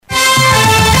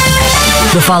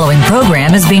The following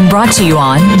program is being brought to you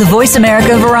on the Voice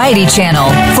America Variety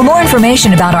Channel. For more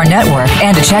information about our network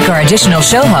and to check our additional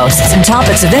show hosts and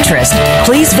topics of interest,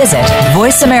 please visit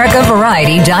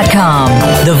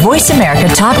voiceamericavariety.com. The Voice America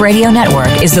Talk Radio Network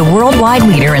is the worldwide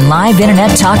leader in live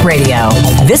Internet talk radio.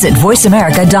 Visit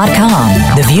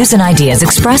voiceamerica.com. The views and ideas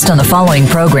expressed on the following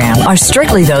program are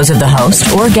strictly those of the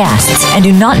host or guests and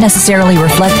do not necessarily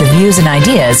reflect the views and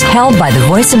ideas held by the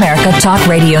Voice America Talk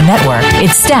Radio Network,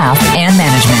 its staff, and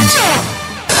management.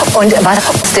 Und was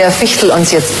der Fichtel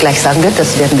uns jetzt gleich sagen wird,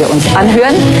 das werden wir uns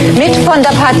anhören. Mit von der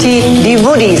Partie die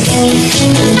Woodies.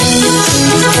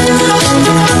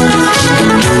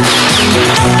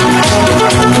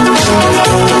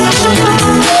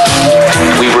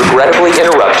 We regrettably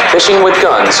interrupt Fishing with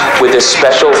Guns with this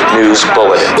special news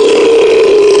bulletin.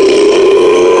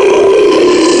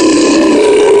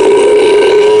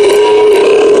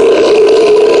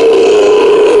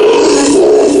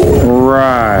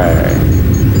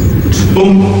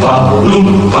 Oompa,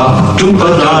 loompa,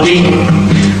 doompa-da-dee.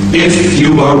 If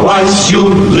you are wise, you'll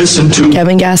listen to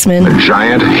Kevin Gassman. A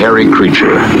giant, hairy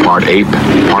creature, part ape,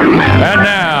 part man. And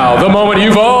now, the moment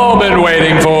you've all been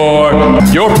waiting for.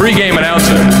 Your pregame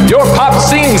announcer, your pop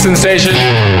singing sensation,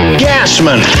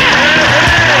 Gassman.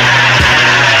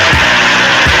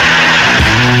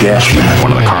 Gassman,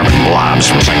 one of the carbon blobs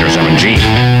from Sector 7G.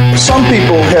 Some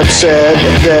people have said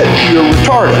that you're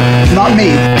retarded, not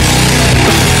me.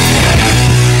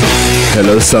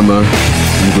 Hello, summer.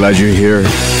 I'm glad you're here.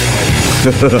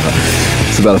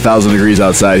 It's about 1,000 degrees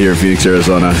outside here in Phoenix,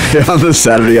 Arizona. On this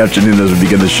Saturday afternoon as we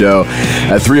begin the show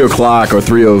at 3 o'clock or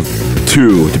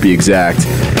 3:02 to be exact.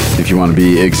 If you want to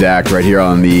be exact, right here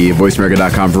on the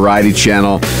VoiceAmerica.com Variety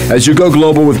Channel. As you go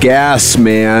global with Gas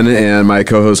Man, and my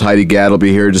co-host Heidi Gadd will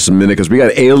be here in just a minute because we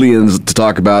got aliens to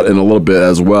talk about in a little bit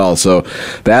as well. So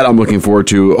that I'm looking forward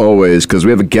to always because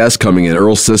we have a guest coming in,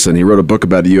 Earl Sisson. He wrote a book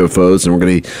about UFOs, and we're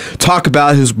going to talk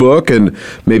about his book and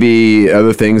maybe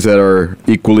other things that are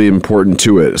equally important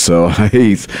to it. So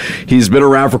he's been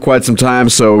around for quite some time,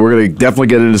 so we're going to definitely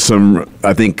get into some,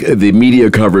 I think, the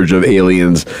media coverage of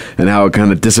aliens and how it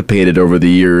kind of dissipated over the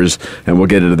years, and we'll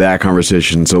get into that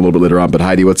conversation so a little bit later on. But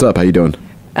Heidi, what's up? How you doing?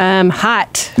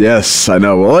 Hot. Yes, I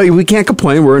know. Well, we can't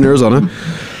complain. We're in Arizona.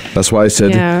 That's why I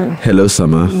said hello,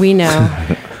 summer. We know.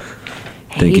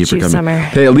 Thank you for coming. Summer.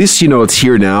 Hey, at least you know it's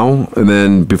here now, and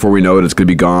then before we know it, it's going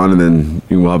to be gone, and then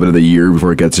we'll have another year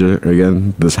before it gets here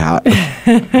again. This hat.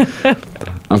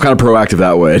 I'm kind of proactive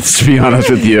that way, to be honest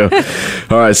with you.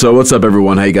 All right, so what's up,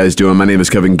 everyone? How you guys doing? My name is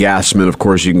Kevin Gassman. Of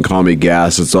course, you can call me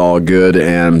Gas. It's all good.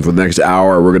 And for the next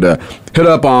hour, we're going to hit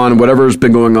up on whatever's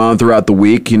been going on throughout the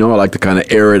week. You know, I like to kind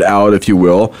of air it out, if you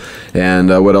will. And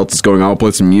what else is going on? I'll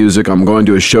play some music. I'm going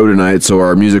to a show tonight, so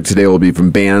our music today will be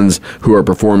from bands who are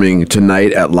performing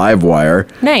tonight at Livewire.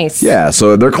 Nice. Yeah,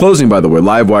 so they're closing, by the way.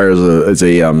 Livewire is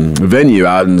a venue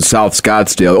out in South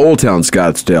Scottsdale, Old Town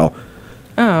Scottsdale.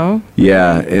 Oh.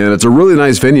 Yeah, and it's a really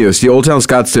nice venue. See, Old Town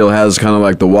Scottsdale has kind of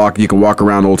like the walk. You can walk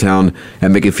around Old Town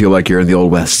and make it feel like you're in the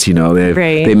Old West. You know,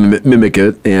 they mimic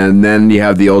it. And then you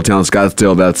have the Old Town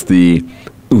Scottsdale. That's the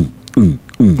you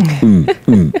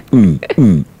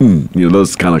know,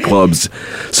 those kind of clubs.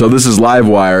 So this is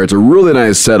Livewire. It's a really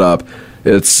nice setup.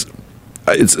 It's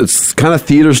kind of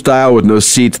theater style with no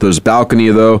seats. There's a balcony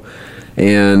though,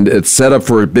 and it's set up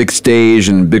for a big stage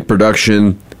and big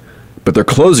production. But they're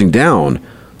closing down.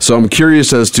 So I'm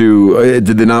curious as to,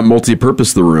 did they not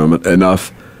multi-purpose the room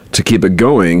enough to keep it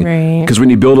going? Right. Because when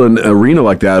you build an arena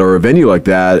like that or a venue like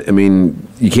that, I mean,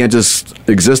 you can't just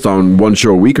exist on one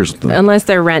show a week or something. Unless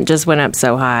their rent just went up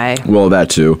so high. Well, that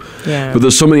too. Yeah. But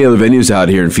there's so many other venues out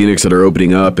here in Phoenix that are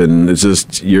opening up, and it's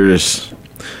just,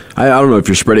 I don't know if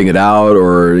you're spreading it out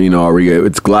or, you know,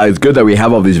 it's good that we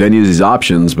have all these venues, these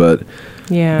options, but...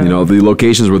 Yeah. You know, the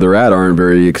locations where they're at aren't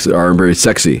very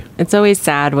sexy. It's always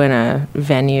sad when a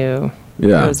venue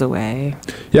goes away.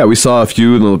 Yeah, we saw a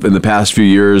few in the past few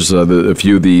years.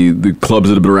 The clubs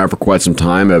that have been around for quite some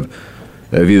time have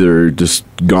either just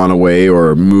gone away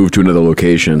or moved to another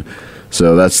location.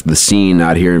 So that's the scene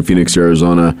out here in Phoenix,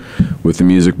 Arizona, with the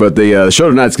music. But the show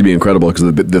tonight's going to be incredible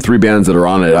because the three bands that are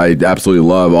on it, I absolutely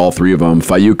love all three of them.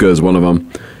 Fayuca is one of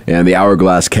them, and the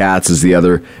Hourglass Cats is the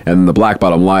other, and the Black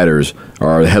Bottom Lighters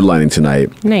are headlining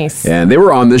tonight. Nice. And they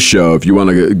were on this show. If you want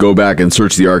to go back and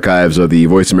search the archives of the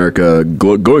Voice America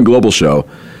Going Global show,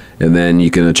 and then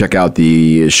you can check out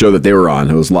the show that they were on.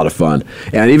 It was a lot of fun.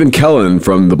 And even Kellen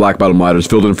from the Black Bottom Lighters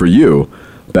filled in for you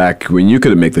back when you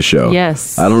couldn't make the show.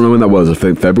 Yes. I don't know when that was,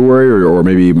 February or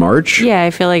maybe March? Yeah,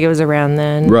 I feel like it was around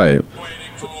then. Right.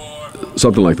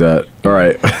 Something like that. All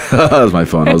right. That was my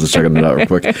phone. I was just checking it out real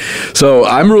quick. So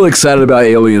I'm really excited about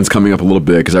Aliens coming up a little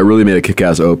bit because I really made a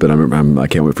kick-ass open. I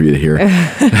can't wait for you to hear.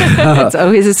 It's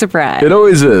always a surprise. It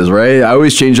always is, right? I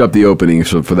always change up the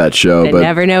openings for that show. I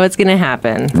never know what's going to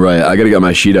happen. Right. I got to get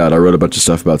my sheet out. I wrote a bunch of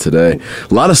stuff about today.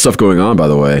 A lot of stuff going on, by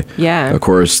the way. Yeah. Of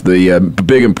course, the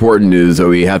big important news that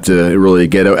we have to really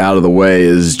get out of the way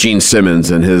is Gene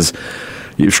Simmons and his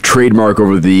trademark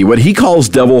over what he calls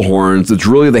devil horns. It's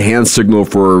really the hand signal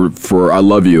for I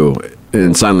love you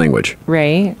in sign language.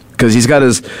 Right. Because he's got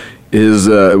his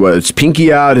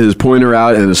pinky out, his pointer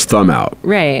out, and his thumb out.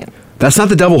 Right. That's not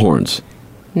the devil horns.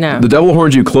 No. The devil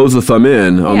horns, you close the thumb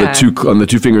in on the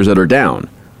two fingers that are down.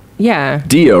 Yeah.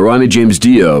 Ronnie James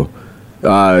Dio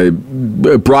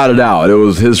brought it out. It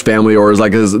was his family, or it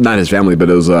was not his family, but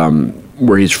it was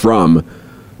where he's from,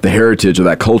 the heritage of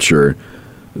that culture,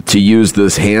 to use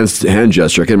this hand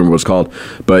gesture. I can't remember what it's called,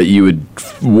 but you would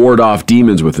ward off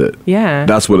demons with it. Yeah.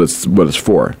 That's what it's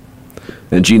for.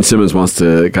 And Gene Simmons wants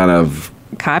to kind of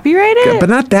copyright it? But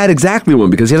not that exactly one,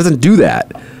 because he doesn't do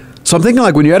that. So I'm thinking,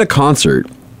 like, when you're at a concert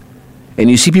and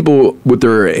you see people with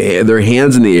their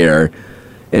hands in the air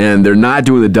and they're not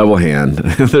doing the devil hand,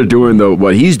 they're doing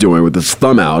what he's doing with his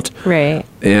thumb out. Right.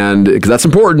 And because that's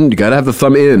important, you got to have the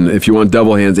thumb in if you want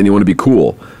devil hands and you want to be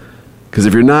cool. Because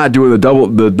if you're not doing the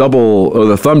double or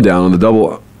the thumb down on the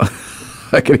double,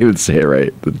 I can't even say it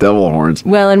right. The devil horns.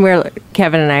 Well, and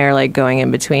Kevin and I are like going in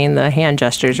between the hand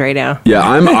gestures right now. Yeah,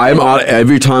 I'm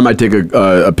every time I take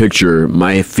a picture,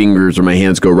 my fingers or my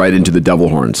hands go right into the devil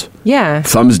horns. Yeah.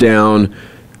 Thumbs down.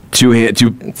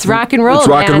 It's rock and roll. It's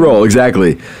rock and roll,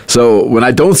 exactly. So when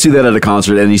I don't see that at a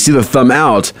concert and you see the thumb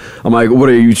out, I'm like, what,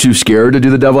 are you too scared to do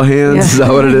the devil hands? Yeah. Is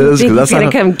that what it is? Think he's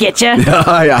going to come get you?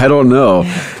 I don't know.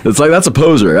 It's like, that's a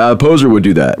poser. A poser would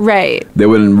do that. Right. They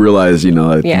wouldn't realize, you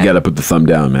got to put the thumb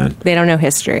down, man. They don't know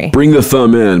history. Bring the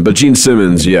thumb in. But Gene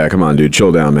Simmons, yeah, come on, dude,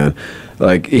 chill down, man.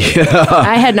 Like, yeah.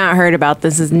 I had not heard about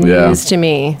this. This is news to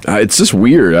me. It's just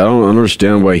weird. I don't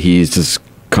understand why he's just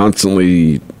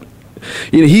constantly...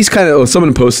 he's kind of...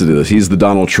 someone posted this. He's the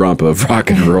Donald Trump of rock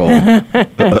and roll.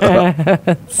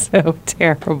 So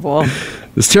terrible.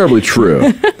 It's terribly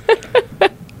true.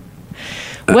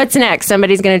 What's next?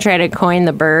 Somebody's going to try to coin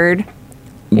the bird?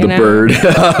 Bird.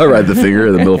 Right, the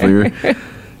finger, the middle finger.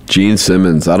 Gene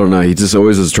Simmons. I don't know. He just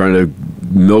always is trying to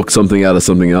milk something out of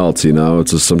something else,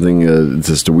 It's just something... it's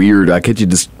just weird. Why can't you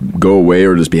just go away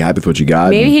or just be happy with what you got?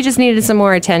 Maybe he just needed some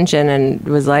more attention and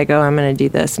was like, oh, I'm going to do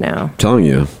this now. I'm telling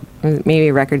you. Maybe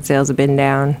record sales have been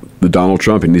down. The Donald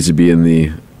Trump, he needs to be in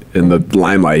the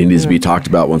limelight. He needs to be talked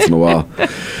about once in a while.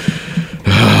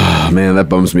 Man, that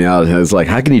bums me out. It's like,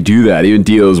 how can you do that? Even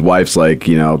Dio's wife's like,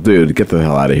 dude, get the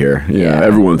hell out of here. Yeah,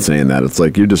 everyone's saying that. It's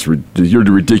like, you're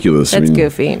ridiculous. That's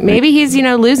goofy. Maybe he's,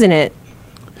 losing it.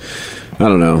 I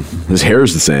don't know. His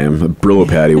hair's the same. A Brillo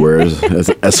pad he wears. It's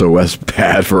an SOS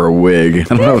pad for a wig. I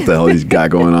don't know what the hell he's got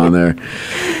going on there.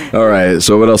 All right,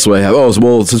 so what else do I have? Oh,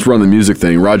 well, since we're on the music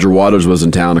thing, Roger Waters was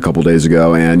in town a couple days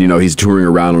ago, and, he's touring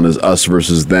around on his Us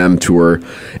Versus Them tour,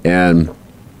 and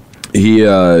he,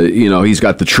 he's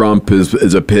got the Trump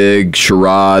is a pig,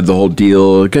 charade, the whole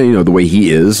deal, the way he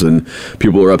is, and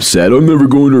people are upset. I'm never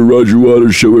going to a Roger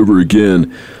Waters show ever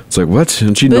again. It's like, what?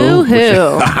 Don't you know?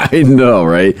 Boo-hoo. I know,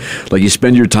 right? Like, you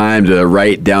spend your time to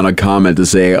write down a comment to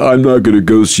say, I'm not going to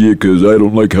go see it because I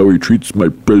don't like how he treats my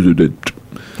president.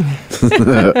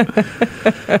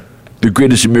 The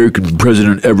greatest American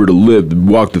president ever to live and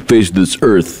walk the face of this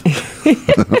earth.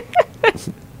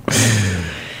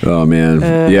 Oh,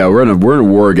 man. Yeah, we're in a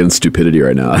war against stupidity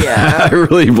right now. Yeah. I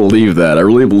really believe that. I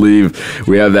really believe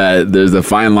we have that. There's a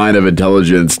fine line of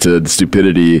intelligence to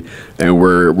stupidity, and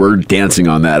we're dancing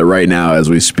on that right now as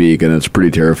we speak, and it's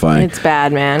pretty terrifying. It's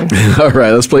bad, man. All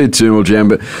right, let's play a tune.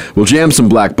 We'll jam some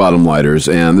Black Bottom Lighters,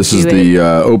 and this is the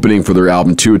opening for their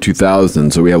album 2 of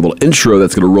 2000. So we have a little intro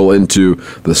that's going to roll into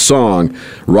the song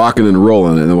Rockin' and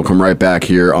Rollin', and then we'll come right back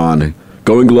here on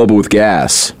Going Global with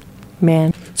Gas.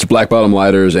 Man. It's Black Bottom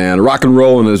Lighters, and Rockin'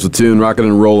 Rollin' is the tune. Rockin'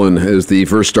 and Rollin' is the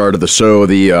first start of the show,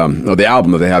 the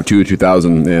album that they have, 2 of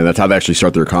 2000, and that's how they actually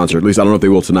start their concert. At least I don't know if they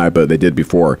will tonight, but they did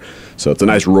before. So it's a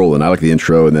nice rollin'. I like the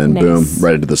intro, and then boom,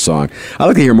 right into the song. I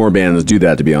like to hear more bands do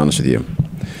that, to be honest with you.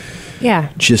 Yeah.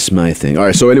 Just my thing. All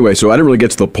right, so anyway, I didn't really get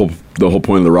to the whole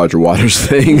point of the Roger Waters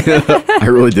thing. I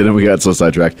really didn't. We got so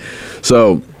sidetracked.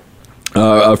 So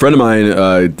a friend of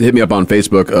mine hit me up on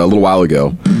Facebook a little while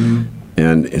ago,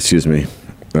 and, excuse me,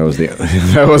 that wasn't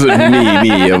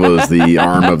me. It was the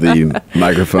arm of the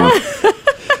microphone.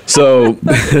 So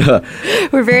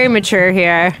we're very mature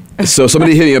here. So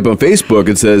somebody hit me up on Facebook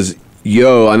and says,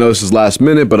 yo, I know this is last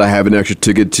minute, but I have an extra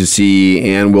ticket to see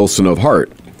Ann Wilson of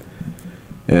Heart.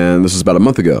 And this was about a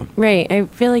month ago. Right. I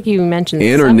feel like you mentioned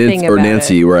Ann something or about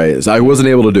Nancy, it. right. So I wasn't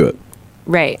able to do it.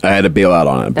 Right. I had to bail out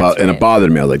on it. And it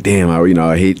bothered me. I was like, damn,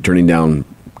 I hate turning down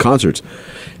concerts.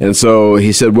 And so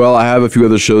he said, well, I have a few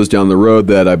other shows down the road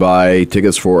that I bought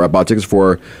tickets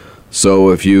for. So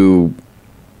if you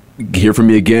hear from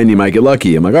me again, you might get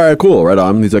lucky. I'm like, all right, cool, right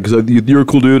on. He's like, so you're a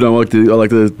cool dude. I like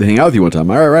to hang out with you one time.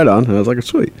 All right, right on. And I was like,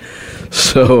 sweet.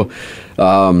 So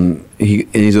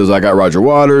he says, I got Roger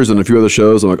Waters and a few other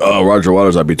shows. I'm like, oh, Roger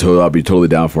Waters, I'd be totally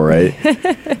down for, right?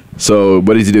 So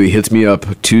what does he do? He hits me up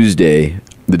Tuesday,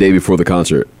 the day before the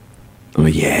concert. I'm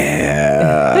like,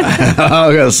 yeah.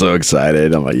 I got so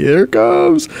excited. I'm like, here it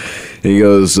comes. And he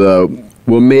goes,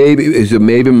 well,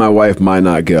 maybe my wife might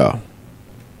not go.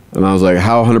 And I was like,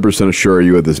 how 100% sure are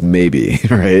you of this maybe,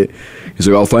 right? He's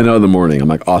like, I'll find out in the morning. I'm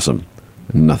like, awesome.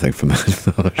 Nothing from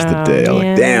the day. I'm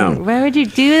like, damn. Why would you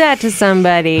do that to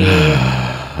somebody?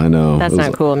 I know. That's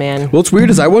not cool, man. Well, it's weird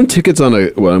is I won tickets I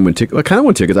kind of won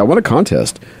tickets. I won a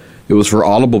contest. It was for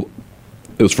Audible.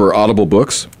 It was for Audible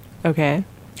Books. Okay.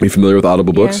 Are you familiar with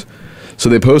Audible Books? So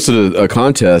they posted a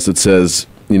contest that says,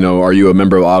 are you a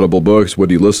member of Audible Books? What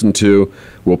do you listen to?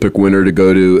 We'll pick winner to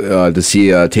go to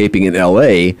see a taping in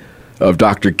L.A. of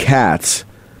Dr. Katz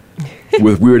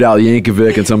with Weird Al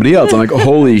Yankovic and somebody else. I'm like,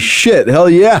 holy shit, hell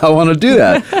yeah, I want to do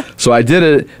that. So I did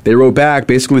it. They wrote back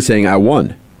basically saying I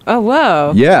won. Oh,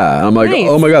 whoa. Yeah. I'm like, nice.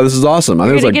 Oh my God, this is awesome. I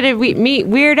think You're going to meet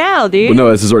Weird Al, dude. Well,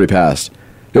 no, this has already passed.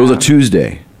 It was a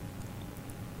Tuesday.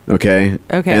 Okay?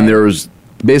 Okay. And there was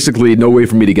basically no way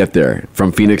for me to get there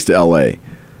from Phoenix to L.A.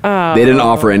 Oh. They didn't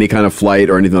offer any kind of flight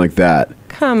or anything like that.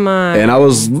 Come on. And I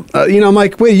was, I'm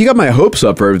like, wait, you got my hopes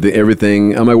up for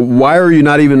everything. I'm like, why are you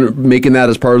not even making that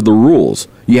as part of the rules?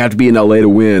 You have to be in L.A. to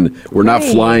win. We're not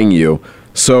flying you.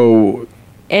 So.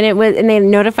 And they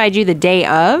notified you the day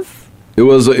of? It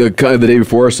was kind of the day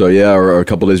before or so, yeah, or a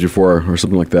couple days before or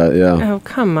something like that, yeah. Oh,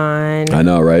 come on. I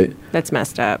know, right? That's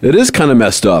messed up. It is kind of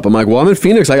messed up. I'm like, well, I'm in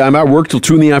Phoenix. I'm at work till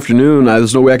 2 in the afternoon.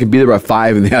 There's no way I can be there by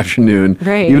 5 in the afternoon.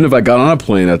 Right. Even if I got on a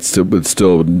plane, that would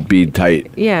still be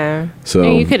tight. Yeah.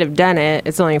 So you could have done it.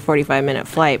 It's only a 45-minute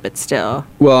flight, but still.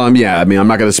 Well, yeah. I mean, I'm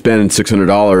not going to spend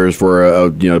 $600 for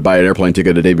to buy an airplane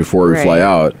ticket a day before we fly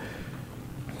out.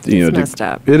 It's messed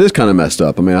up. It is kind of messed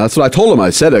up. I mean, that's what I told him.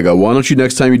 I said, I go, why don't you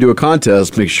next time you do a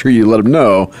contest, make sure you let them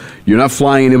know you're not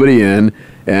flying anybody in,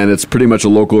 and it's pretty much a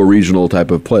local or regional type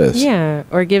of place. Yeah,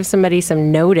 or give somebody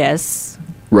some notice.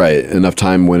 Right, enough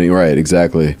time winning. Right,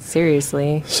 exactly.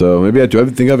 Seriously. So maybe do I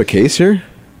think I have a case here?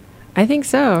 I think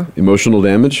so. Emotional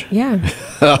damage? Yeah.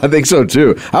 I think so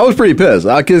too. I was pretty pissed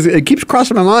because it keeps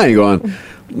crossing my mind going,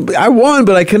 I won,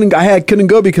 but I couldn't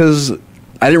go because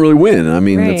I didn't really win. I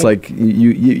mean, It's like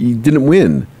you didn't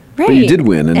win, right. But you did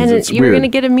win, and it's you were going to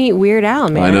get to meet Weird Al,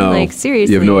 man. I know. Like,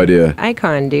 seriously. You have no idea.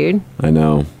 Icon, dude. I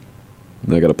know.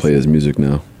 I got to play his music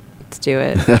now. Let's do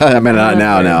it. I mean, not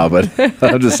now, but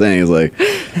I'm just saying,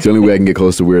 it's the only way I can get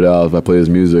close to Weird Al if I play his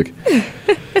music.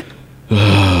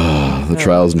 The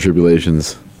trials and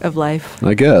tribulations of life,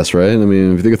 I guess, right? I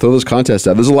mean, if you throw those contests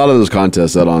out, there's a lot of those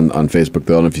contests out on Facebook,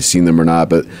 though. I don't know if you've seen them or not,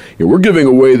 but we're giving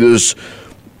away this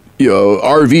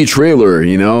RV trailer,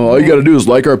 all you got to do is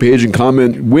like our page and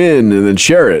comment, win, and then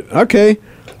share it. Okay.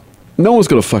 No one's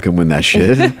going to fucking win that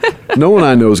shit. No one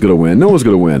I know is going to win. No one's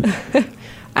going to win.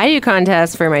 I do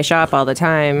contests for my shop all the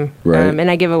time. Right.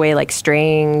 And I give away like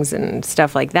strings and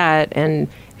stuff like that. And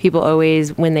people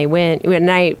always, when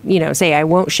I, say I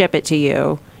won't ship it to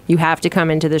you, you have to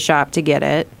come into the shop to get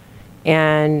it.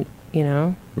 And,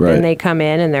 right. Then they come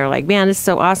in and they're like, man, this is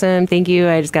so awesome. Thank you.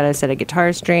 I just got a set of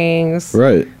guitar strings.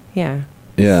 Right. Yeah.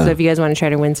 Yeah. So if you guys want to try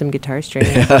to win some guitar strings,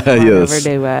 yes. over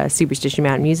to Superstition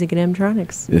Mountain Music and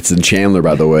M-Tronics. It's in Chandler,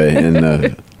 by the way, in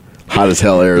hot as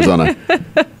hell, Arizona.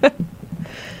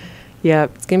 Yeah,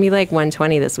 it's going to be like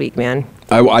 120 this week, man.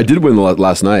 I did win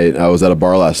last night. I was at a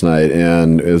bar last night,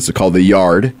 and it's called The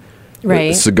Yard.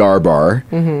 Right. Cigar bar.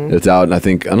 Mm-hmm. It's out, and I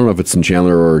don't know if it's in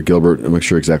Chandler or Gilbert. I'm not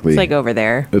sure exactly. It's like over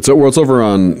there. It's over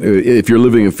on, if you're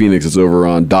living in Phoenix, it's over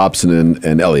on Dobson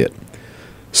and Elliott.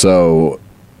 So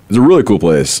it's a really cool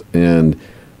place, and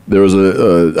there was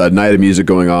a night of music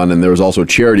going on, and there was also a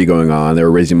charity going on. They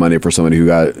were raising money for somebody who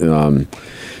got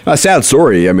a sad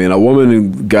story. I mean, a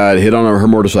woman got hit on her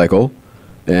motorcycle,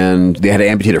 and they had to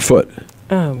amputate her foot.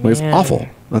 Oh, man. It's awful.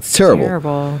 That's terrible.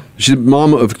 Terrible. She's a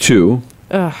mom of 2.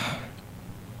 Ugh.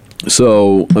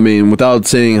 So, I mean, without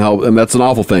saying how, and that's an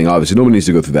awful thing, obviously. Nobody needs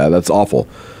to go through that. That's awful.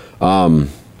 I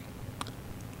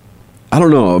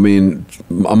don't know. I mean,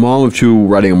 a mom of 2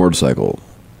 riding a motorcycle.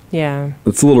 Yeah.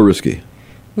 It's a little risky.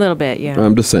 A little bit, yeah.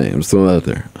 I'm just saying. I'm just throwing that out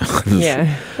there.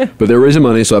 Yeah. But they're raising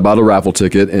money, so I bought a raffle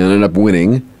ticket and ended up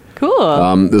winning.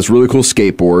 Cool. This really cool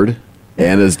skateboard.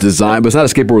 And it's designed, but it's not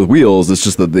a skateboard with wheels. It's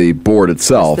just the board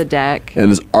itself. Just the deck.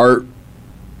 And it's art.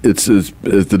 It's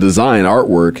the design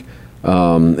artwork.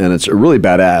 And it's really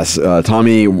badass.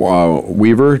 Tommy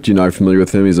Weaver, are you familiar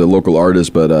with him? He's a local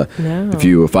artist, but No. if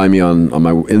you find me on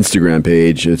my Instagram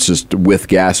page, it's just with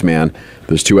Gasman.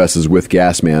 There's 2 S's with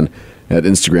Gasman at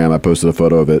Instagram. I posted a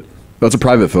photo of it. That's a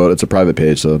private photo. It's a private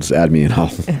page, so just add me and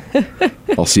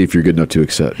I'll see if you're good enough to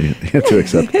accept.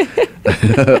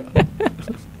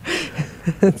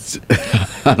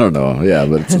 I don't know. Yeah,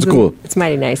 but it's cool. It's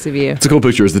mighty nice of you. It's a cool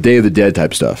picture. It's the Day of the Dead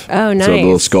type stuff. Oh, nice. So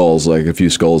little skulls, like a few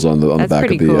skulls on the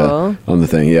back of the cool. On the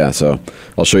thing. Yeah. So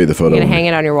I'll show you the photo. You're gonna hang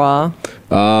it on your wall.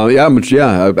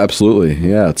 Yeah, absolutely.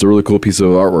 Yeah, it's a really cool piece of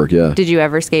artwork. Yeah. Did you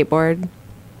ever skateboard?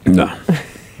 No.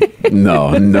 No.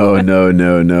 One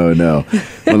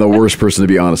of the worst person to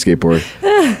be on a skateboard.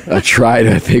 I tried,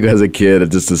 I think, as a kid.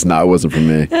 It wasn't for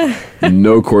me.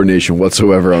 No coordination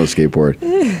whatsoever on a skateboard.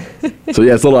 So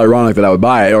yeah, it's a little ironic that I would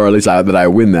buy it, or at least that I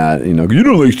win that. You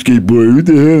don't like skateboard. What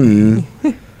the hell, man?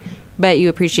 But you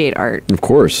appreciate art. Of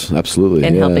course, absolutely.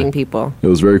 And helping people. It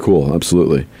was very cool,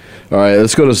 absolutely. All right,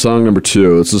 let's go to song number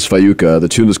 2. This is Fayuca. The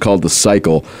tune is called The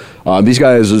Cycle. These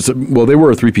guys, they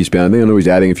were a 3-piece band. I know he's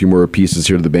adding a few more pieces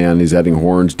here to the band. He's adding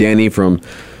horns. Danny from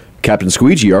Captain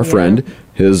Squeegee, our friend,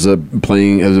 has been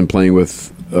playing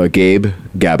with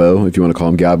Gabbo, if you want to call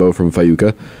him Gabbo from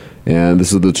Fayuca. And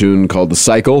this is the tune called The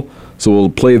Cycle. So we'll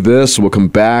play this, we'll come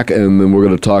back, and then we're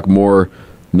going to talk more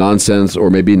nonsense,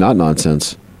 or maybe not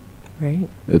nonsense. Right.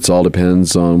 It all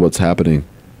depends on what's happening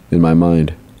in my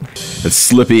mind. It's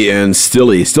Slippy and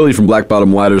Stilly. Stilly from Black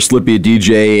Bottom Ladder, Slippy,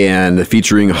 DJ, and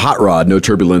featuring Hot Rod. No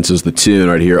Turbulence is the tune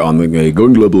right here on the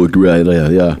Going Global.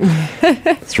 Yeah.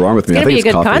 What's wrong with me? It's going to be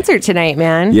a good concert tonight,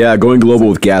 man. Yeah, Going Global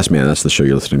with Gasman. That's the show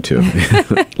you're listening to.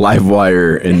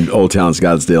 Livewire in Old Town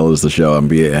Scottsdale is the show I'm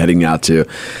be heading out to.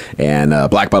 And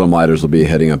Black Bottom Lighters will be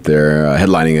heading up there,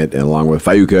 headlining it, along with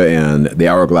Fayuca and the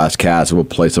Hourglass Cats. We'll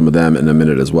play some of them in a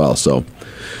minute as well. So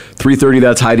 3:30,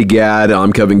 that's Heidi Gad.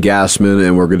 I'm Kevin Gassman,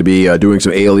 and we're going to be doing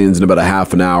some aliens in about a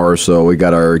half an hour. So we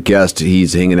got our guest.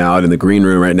 He's hanging out in the green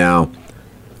room right now,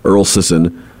 Earl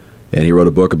Sisson, and he wrote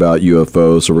a book about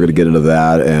UFOs. So we're going to get into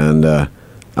that, and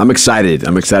I'm excited.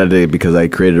 Because I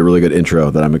created a really good intro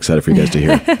that I'm excited for you guys to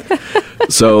hear.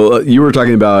 So you were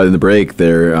talking about in the break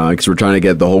there, because we're trying to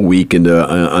get the whole week into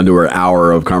under an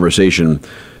hour of conversation.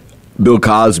 Bill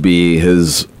Cosby,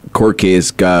 his court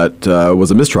case was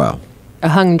a mistrial. A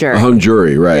hung jury. A hung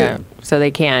jury, right. Yeah. So they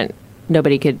didn't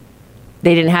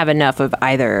have enough of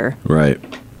either right.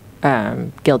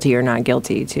 Guilty or not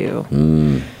guilty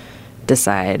to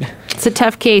decide. It's a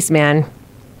tough case, man.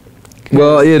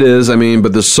 Well, it is. I mean,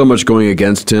 but there's so much going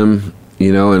against him,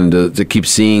 and to keep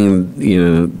seeing,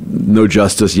 no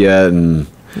justice yet. And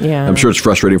yeah. I'm sure it's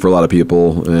frustrating for a lot of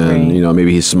people. And, right.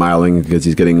 Maybe he's smiling because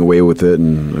he's getting away with it.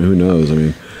 And who knows? I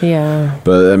mean... Yeah.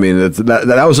 But, I mean,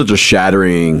 that was such a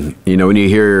shattering, when you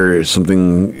hear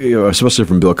something, especially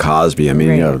from Bill Cosby. I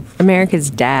mean, right. America's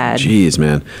dad. Jeez,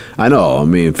 man. I know. I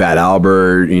mean, Fat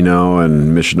Albert,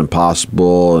 and Mission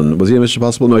Impossible. And was he on Mission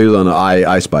Impossible? No, he was on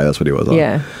I Spy. That's what he was on.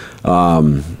 Yeah.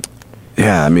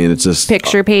 Yeah, I mean, it's just...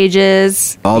 Picture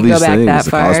pages. All these things.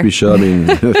 The Cosby Show. I mean...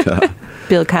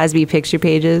 Bill Cosby picture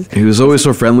pages. He was always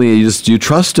so friendly. You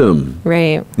trust him,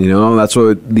 right? That's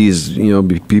what these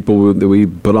people that we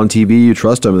put on TV. You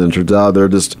trust them, and then it turns out they're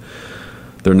just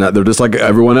like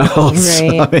everyone else,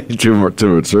 right? I mean,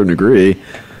 to a certain degree.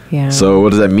 Yeah. So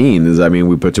what does that mean? Does that mean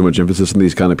we put too much emphasis on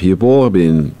these kind of people? I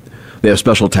mean, they have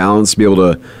special talents to be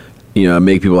able to,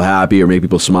 make people happy or make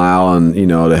people smile, and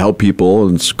to help people,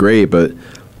 and it's great, but.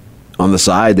 On the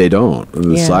side, they don't. On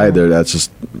the side, that's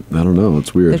just, I don't know.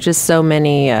 It's weird. There's just so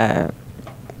many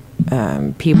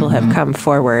people have come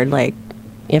forward. Like,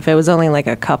 if it was only like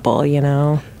a couple,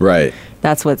 Right.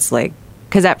 That's what's like,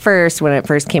 because at first, when it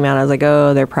first came out, I was like,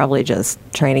 oh, they're probably just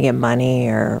trying to get money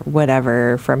or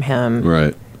whatever from him.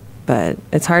 Right. But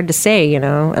it's hard to say,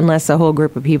 unless a whole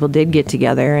group of people did get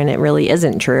together and it really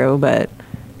isn't true. But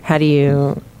how do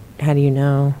you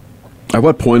know? At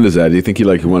what point is that? Do you think he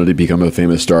wanted to become a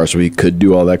famous star so he could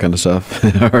do all that kind of stuff?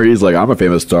 Or he's like, I'm a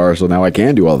famous star, so now I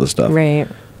can do all this stuff. Right.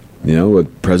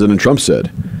 What President Trump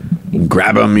said.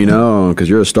 Grab him, because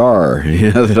you're a star.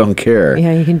 They don't care.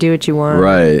 Yeah, you can do what you want.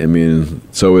 Right. I mean,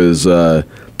 so is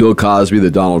Bill Cosby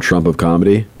the Donald Trump of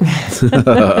comedy?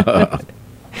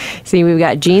 See, we've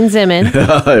got Gene Simmons.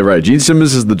 Right. Gene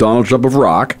Simmons is the Donald Trump of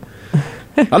rock.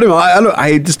 I don't know.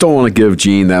 I just don't want to give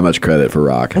Gene that much credit for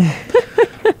rock.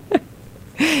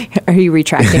 Are you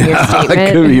retracting your statement?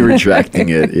 I could be retracting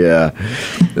it, yeah.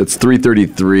 It's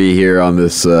 3:33 here on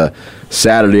this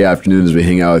Saturday afternoon as we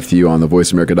hang out with you on the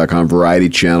VoiceAmerica.com Variety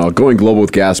channel. Going global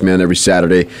with Gasman every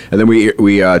Saturday. And then we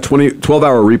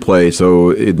 12-hour replay,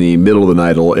 so in the middle of the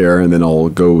night it'll air, and then I'll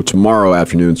go tomorrow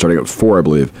afternoon starting at 4, I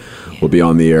believe. We'll be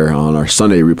on the air on our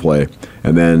Sunday replay.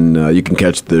 And then you can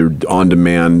catch the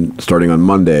on-demand starting on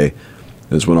Monday.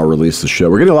 Is when I'll release the show.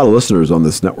 We're getting a lot of listeners on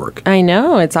this network. I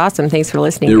know. It's awesome. Thanks for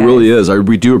listening, It guys. really is.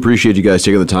 We do appreciate you guys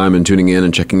taking the time and tuning in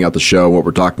and checking out the show, what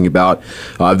we're talking about.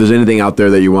 If there's anything out there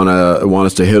that you want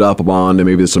us to hit up on, and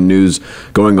maybe there's some news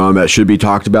going on that should be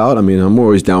talked about, I mean, I'm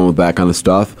always down with that kind of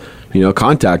stuff.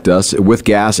 Contact us,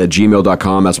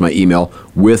 withgas@gmail.com. That's my email,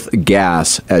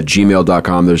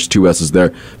 withgas@gmail.com. There's 2 S's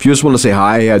there. If you just want to say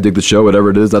hi, I dig the show, whatever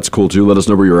it is, that's cool too. Let us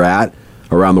know where you're at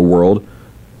around the world.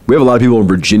 We have a lot of people in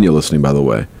Virginia listening, by the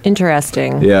way.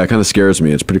 Interesting. Yeah, it kind of scares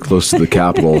me. It's pretty close to the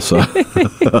capital, so.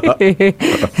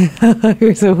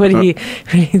 So what are you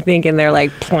thinking? They're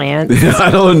like plants? I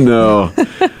don't know.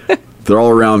 They're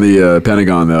all around the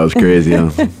Pentagon, though. It's crazy.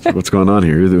 What's going on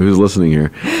here? Who's listening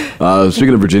here?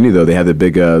 Speaking of Virginia, though, they had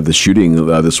the shooting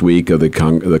this week of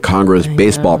the Congress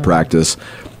baseball practice,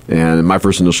 and my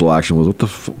first initial action was, what the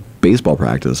baseball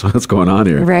practice? What's going on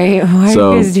here? Right. Why are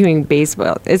you guys doing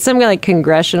baseball? It's something like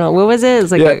congressional. What was it? It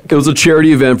was like it was a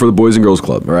charity event for the Boys and Girls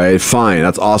Club, right? Fine.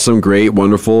 That's awesome. Great.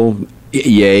 Wonderful.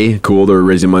 Yay. Cool. They're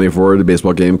raising money for it. A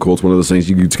baseball game. Cool. It's one of those things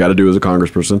you just got to do as a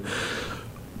congressperson.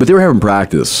 But they were having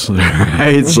practice,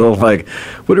 right? So, like,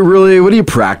 what are you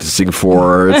practicing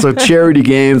for? It's a charity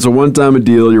game. It's a one-time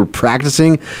deal. You're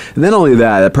practicing. And then only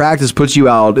that practice puts you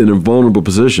out in a vulnerable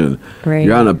position. Right.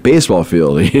 You're on a baseball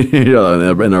field, in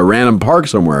a random park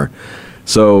somewhere.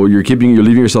 So you're leaving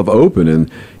yourself open. And,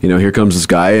 here comes this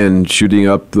guy and shooting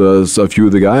up a few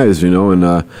of the guys, and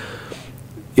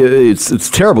it's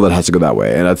terrible that it has to go that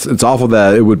way, and it's awful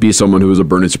that it would be someone who is a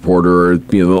Bernie supporter,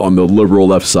 on the liberal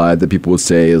left side, that people would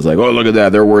say is like, oh, look at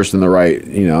that, they're worse than the right,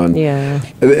 and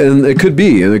it could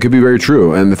be very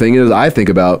true. And the thing is, I think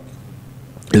about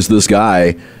is this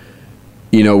guy,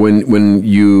 when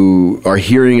you are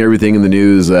hearing everything in the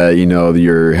news that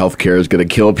your health care is going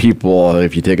to kill people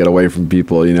if you take it away from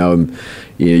people, and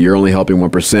you're only helping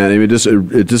 1%. I mean,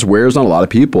 it just wears on a lot of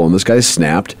people, and this guy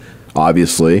snapped,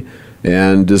 obviously.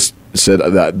 And just said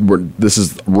that this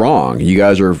is wrong. You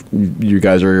guys are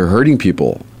hurting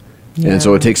people, and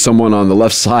so it takes someone on the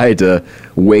left side to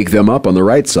wake them up on the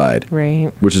right side,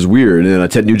 right? Which is weird. And then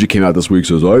Ted Nugent came out this week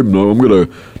and says, I'm going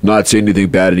to not say anything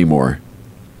bad anymore.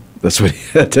 That's what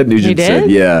Ted Nugent said.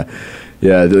 Yeah.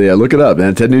 Look it up,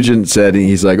 man. Ted Nugent said,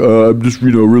 he's like, I'm just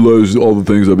realized all the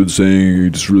things I've been saying.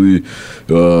 It just really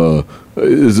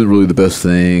isn't really the best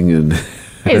thing. And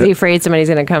is he afraid somebody's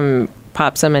going to come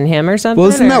pop some in him or something?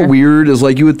 Well, isn't that weird? It's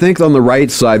like you would think on the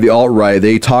right side, the alt-right,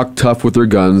 they talk tough with their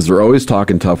guns. They're always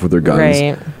talking tough with their guns.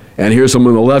 Right. And here's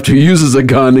someone on the left who uses a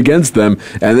gun against them,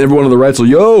 and everyone on the right's like,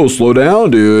 yo, slow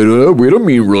down, dude. We don't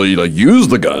mean really use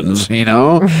the guns, I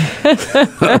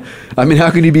mean,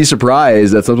 how can you be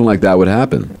surprised that something like that would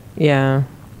happen? Yeah.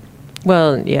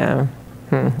 Well, yeah.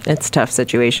 It's a tough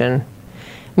situation.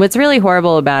 What's really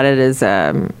horrible about it is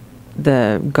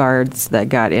the guards that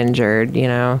got injured,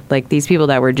 like these people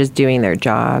that were just doing their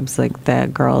jobs, like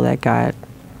that girl that got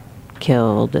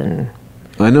killed. And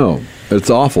I know. It's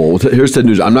awful. Here's Ted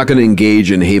Nugent. I'm not going to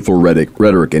engage in hateful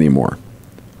rhetoric anymore.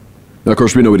 Now, of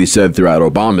course, we know what he said throughout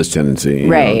Obama's tendency.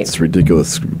 Right. It's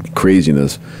ridiculous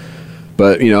craziness.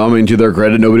 But, to their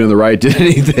credit, nobody on the right did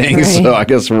anything, right. So I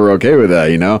guess we're okay with that,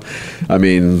 I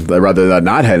mean, I'd rather that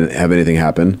not have anything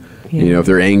happen. Yeah. If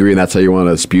they're angry and that's how you want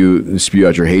to spew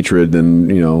out your hatred,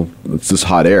 then, it's just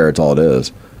hot air. It's all it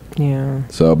is. Yeah.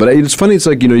 So, but it's funny. It's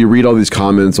like, you read all these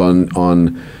comments on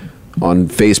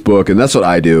Facebook, and that's what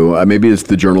I do. Maybe it's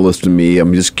the journalist in me.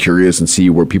 I'm just curious and see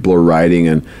where people are writing,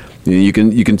 and you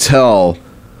can tell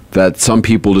that some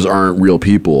people just aren't real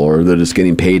people, or they're just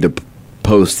getting paid to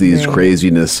post these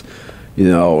craziness,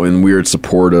 in weird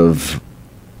support of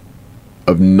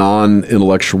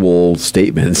non-intellectual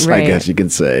statements, right. I guess you can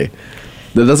say.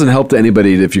 That doesn't help to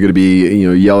anybody if you're going to be,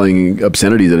 yelling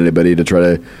obscenities at anybody to try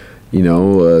to,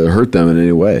 hurt them in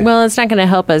any way. Well, it's not going to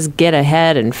help us get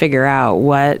ahead and figure out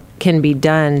what can be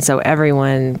done so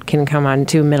everyone can come on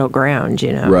to middle ground,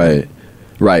 Right.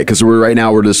 Because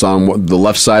we're just on the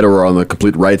left side, or we're on the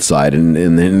complete right side,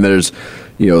 and there's,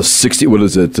 60. What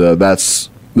is it?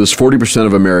 There's 40%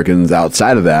 of Americans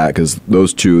outside of that, because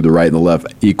those two, the right and the left,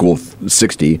 equal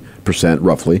 60%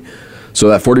 roughly. So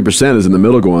that 40% is in the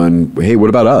middle going, hey, what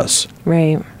about us?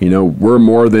 Right. We're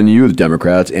more than you, the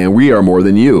Democrats, and we are more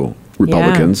than you,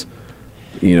 Republicans.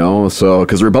 You know, so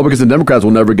because Republicans and Democrats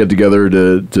will never get together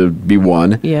to be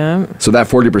one. Yeah. So that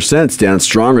 40% stands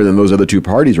stronger than those other two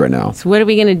parties right now. So what are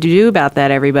we going to do about that,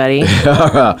 everybody?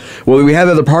 Well, we have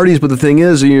other parties, but the thing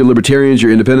is, your libertarians,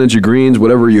 your independents, your greens,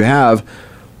 whatever you have,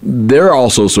 they're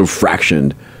also so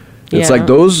fractioned. It's Yeah. like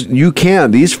those, you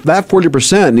can't, that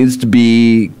 40% needs to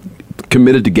be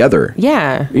committed together.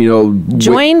 Yeah. You know,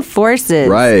 Join forces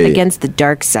Right. against the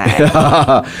dark side.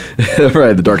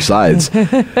 right, the dark sides.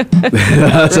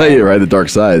 That's how you, right, the dark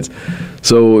sides.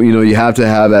 So, you have to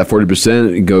have that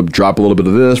 40%, you go drop a little bit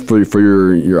of this for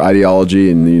your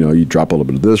ideology, and, you drop a little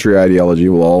bit of this for your ideology.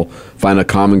 We'll all find a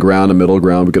common ground, a middle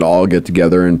ground. We could all get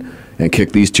together and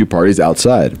kick these two parties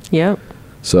outside. Yep.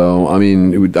 So, I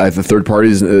mean, the third party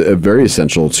is very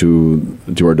essential to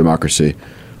our democracy.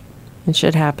 It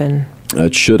should happen.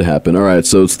 It should happen. All right,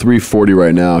 so it's 3:40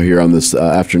 right now here on this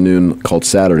afternoon called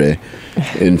Saturday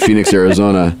in Phoenix,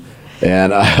 Arizona.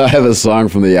 And I have a song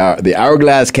from the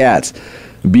Hourglass Cats.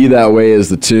 Be That Way is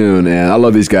the tune. And I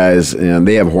love these guys, and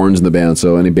they have horns in the band,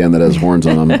 so any band that has horns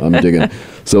on them, I'm digging.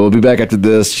 So we'll be back after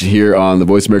this here on the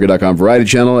VoiceAmerica.com Variety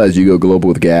Channel as you go global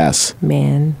with gas.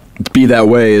 Man. Be That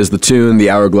Way is the tune,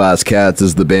 the Hourglass Cats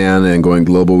is the band, and Going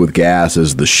Global with Gas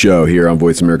is the show here on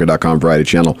VoiceAmerica.com Variety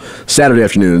Channel. Saturday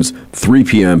afternoons, 3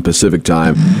 p.m. Pacific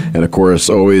Time, and of course,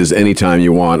 always anytime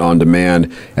you want on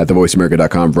demand at the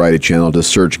VoiceAmerica.com Variety Channel. Just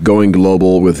search Going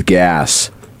Global with Gas.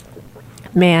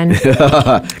 Man.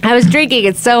 I was drinking.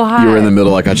 It's so hot. You were in the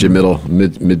middle. I got you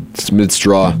mid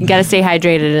straw. You got to stay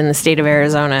hydrated in the state of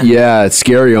Arizona. Yeah, it's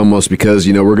scary almost because,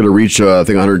 we're going to reach, I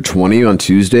think, 120 on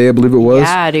Tuesday, I believe it was.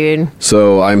 Yeah, dude.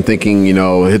 So I'm thinking,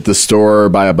 hit the store,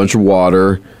 buy a bunch of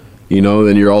water.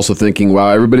 Then you're also thinking, wow,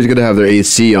 everybody's going to have their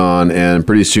AC on, and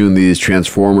pretty soon these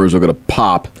transformers are going to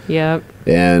pop. Yep.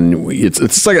 And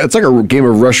it's like a game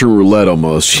of Russian roulette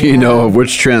almost, of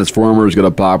which transformer is going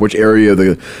to pop, which area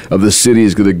of the city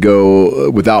is going to go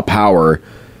without power,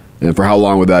 and for how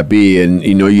long would that be? And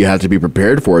you have to be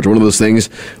prepared for it. It's one of those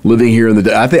things. Living here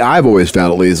I think I've always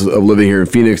found, at least, of living here in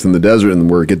Phoenix in the desert and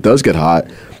where it does get hot,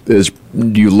 is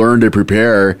you learn to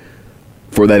prepare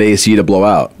for that AC to blow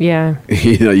out. Yeah.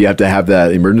 You have to have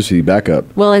that emergency backup.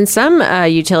 Well, and some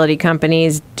utility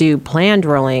companies do planned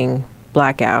rolling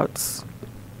blackouts.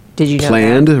 Did you know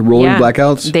planned that? rolling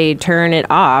blackouts? They turn it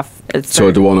off. So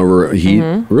it won't overheat?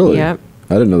 Mm-hmm. Really? Yep.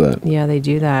 I didn't know that. Yeah, they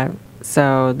do that.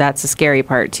 So that's the scary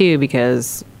part too,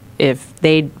 because if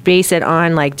they base it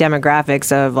on like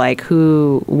demographics of like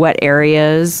what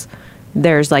areas,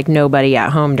 there's like nobody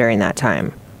at home during that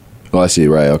time. Oh, I see.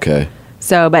 Right. Okay.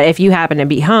 So, but if you happen to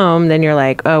be home, then you're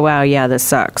like, oh, wow, yeah, this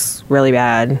sucks really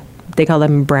bad. They call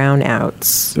them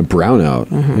brownouts. A brownout.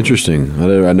 Mm-hmm. Interesting.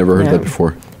 I never heard that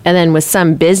before. And then with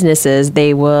some businesses,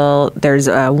 there's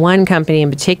one company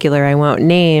in particular, I won't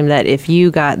name, that if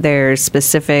you got their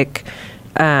specific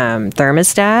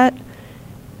thermostat,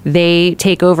 they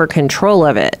take over control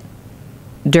of it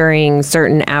during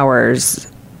certain hours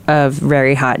of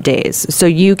very hot days. So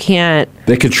you can't...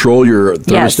 They control your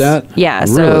thermostat? Yes.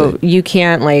 Yeah. Really? So you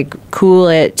can't like cool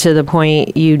it to the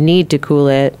point you need to cool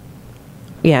it.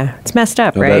 Yeah. It's messed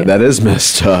up, right? That is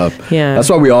messed up. Yeah. That's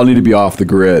why we all need to be off the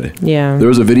grid. Yeah. There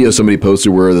was a video somebody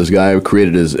posted where this guy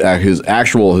created his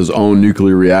own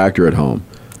nuclear reactor at home.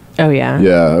 Oh, yeah?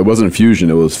 Yeah. It wasn't fusion.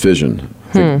 It was fission.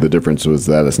 I think the difference was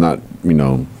that it's not,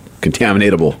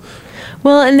 contaminatable.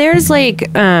 Well, and there's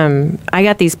like, I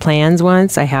got these plans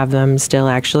once. I have them still,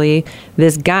 actually.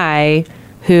 This guy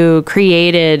who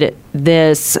created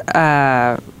this,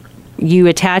 you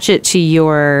attach it to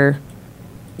your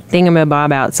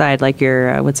thingamabob outside, like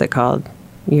your, what's it called?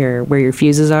 Where your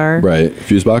fuses are. Right.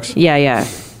 Fuse box? Yeah, yeah.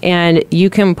 And you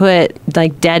can put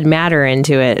like dead matter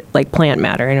into it, like plant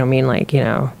matter. I don't mean like,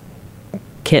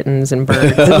 kittens and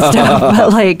birds and stuff,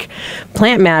 but like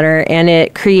plant matter, and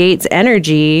it creates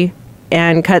energy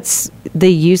and cuts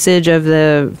the usage of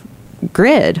the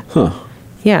grid. Huh.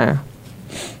 Yeah.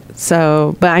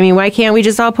 So, but I mean, why can't we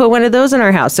just all put one of those in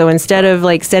our house? So instead of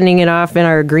like sending it off in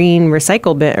our green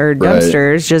recycle bin or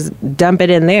dumpsters, just dump it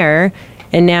in there.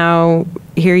 And now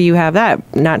here you have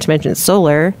that, not to mention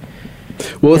solar.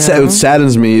 Well, what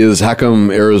saddens me is how come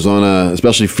Arizona,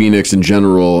 especially Phoenix in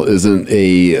general, isn't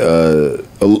a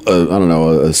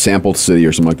sampled city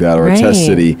or something like that, or a test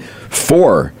city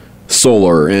for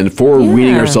solar and for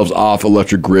weaning ourselves off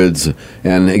electric grids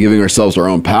and giving ourselves our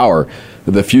own power.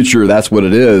 The future, that's what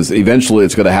it is. Eventually,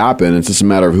 it's going to happen. It's just a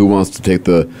matter of who wants to take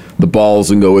the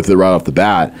balls and go with it right off the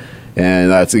bat.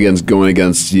 And that's, again, going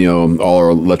against, all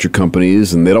our electric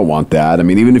companies, and they don't want that. I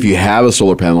mean, even if you have a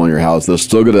solar panel on your house, they're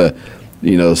still going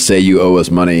to, say you owe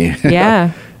us money.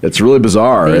 Yeah. It's really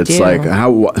bizarre. They it's do. like,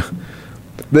 how...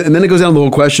 And then it goes down to the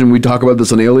whole question, we talk about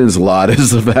this on Aliens a lot,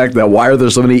 is the fact that why are there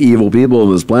so many evil people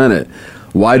on this planet?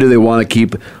 Why do they want to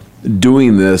keep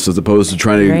doing this as opposed to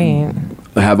trying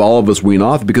to have all of us wean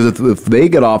off? Because if they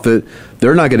get off it,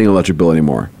 they're not getting electric bill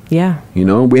anymore. Yeah. You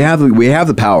know, we have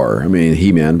the power. I mean,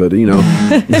 He-Man, but you know,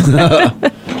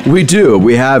 we do.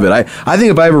 We have it. I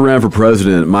think if I ever ran for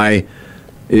president,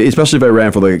 especially if I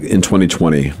ran for like in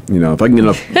 2020, you know, if I can get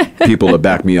enough people to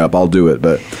back me up, I'll do it.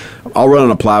 But I'll run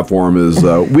on a platform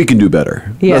we can do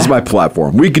better. Yeah. That's my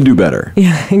platform. We can do better.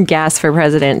 Yeah. Gas for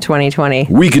president 2020.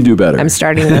 We can do better. I'm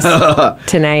starting this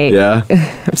tonight. Yeah.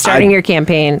 I'm starting your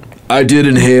campaign. I did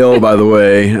inhale, by the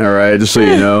way. All right, just so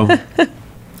you know.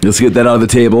 Let's get that out of the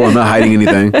table. I'm not hiding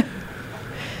anything.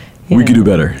 Yeah. We could do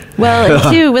better. Well,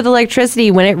 and too, with electricity,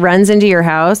 when it runs into your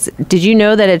house, did you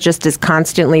know that it just is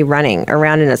constantly running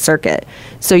around in a circuit?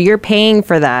 So you're paying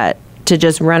for that to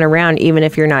just run around even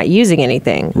if you're not using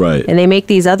anything. Right. And they make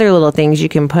these other little things you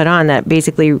can put on that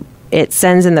basically it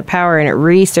sends in the power and it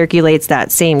recirculates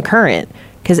that same current.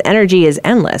 Because energy is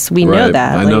endless. We know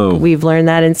that. I know. We've learned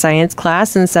that in science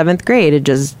class in 7th grade. It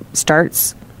just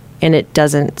starts and it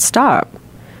doesn't stop.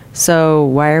 So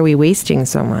why are we wasting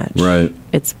so much? Right.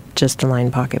 It's just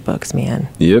line pocketbooks, man.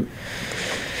 Yep.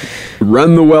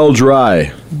 Run the well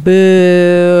dry.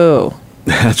 Boo.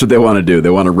 That's what they want to do. They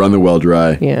want to run the well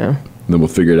dry. Yeah. And then we'll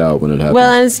figure it out when it happens.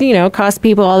 Well, and it's, cost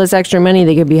people all this extra money.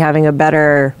 They could be having a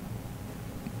better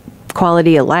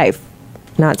quality of life.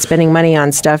 Not spending money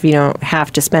on stuff you don't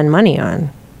have to spend money on.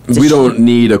 We don't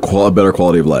need a better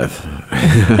quality of life.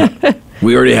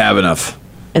 We already have enough.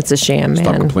 It's a sham, man.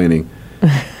 Stop complaining.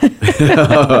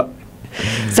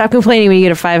 Stop complaining when you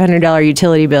get a $500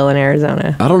 utility bill in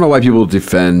Arizona. I don't know why people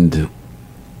defend.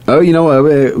 They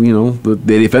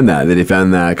defend that. They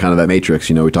defend that kind of that matrix.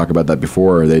 We talked about that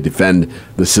before. They defend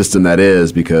the system that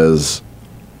is because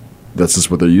that's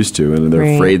just what they're used to, and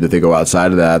they're afraid that they go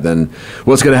outside of that, then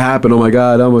what's going to happen? Oh my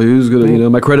God, who's going to?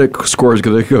 My credit score is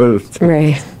going to go.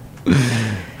 Right.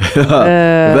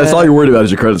 That's all you're worried about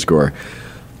is your credit score.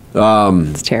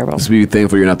 It's terrible. Just be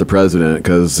thankful you're not the president,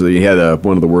 because he had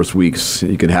one of the worst weeks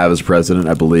you could have as president,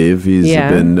 I believe. He's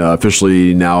been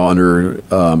officially now under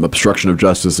obstruction of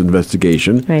justice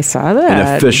investigation. I saw that.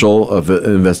 An official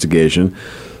investigation.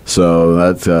 So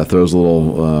that throws a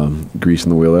little grease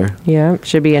in the wheel there. Yeah,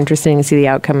 should be interesting to see the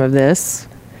outcome of this.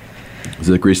 Is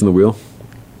it grease in the wheel?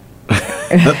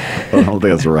 I don't think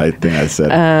that's the right thing I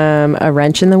said. A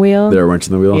wrench in the wheel? There, a wrench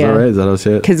in the wheel? Yeah. Is that right? Is that how I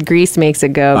say it? Because grease makes it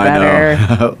go better.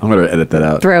 I know. I'm going to edit that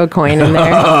out. Throw a coin in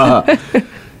there.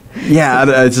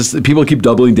 Yeah, it's just people keep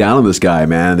doubling down on this guy,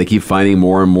 man. They keep finding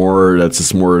more and more that's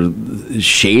just more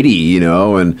shady,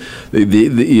 and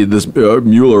this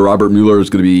Robert Mueller is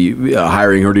going to be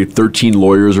hiring already 13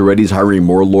 lawyers already. He's hiring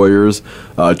more lawyers.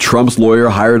 Trump's lawyer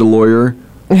hired a lawyer.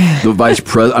 The vice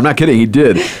president, I'm not kidding, he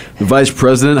did. The vice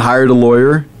president hired a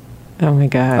lawyer. Oh my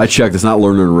God. I checked, it's not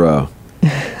Lerner & Rowe.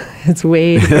 It's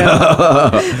way to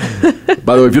go.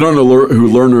 By the way, if you don't know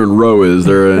who Lerner & Rowe is,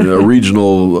 they're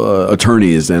regional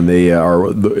attorneys, and they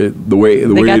are the way.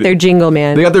 They got their jingle,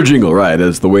 man. They got their jingle, right?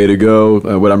 It's the way to go.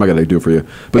 What I'm not going to do it for you,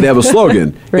 but they have a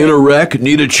slogan: "In a wreck,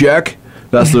 need a check."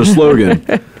 That's their slogan.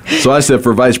 So I said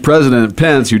for Vice President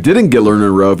Pence, who didn't get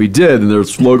Lerner & Rowe, if he did, and their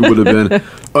slogan would have been,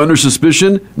 "Under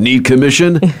suspicion, need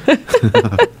commission."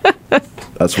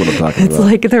 That's what I'm talking about. It's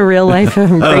like the real life of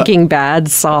Breaking Bad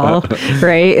Saul,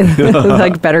 right?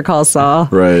 Like Better Call Saul.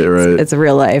 Right. It's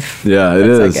real life. Yeah, it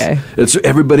is. Okay. It's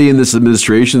everybody in this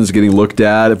administration is getting looked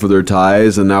at for their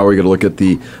ties, and now we're going to look at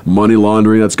the money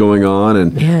laundering that's going on.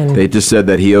 And they just said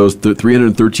that he owes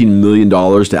 $313 million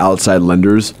to outside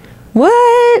lenders.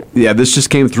 What? Yeah, this just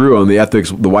came through on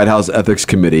the White House Ethics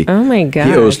Committee. Oh my God.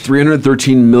 He owes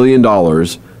 $313 million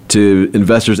to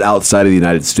investors outside of the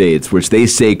United States, which they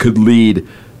say could lead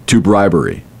to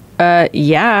bribery.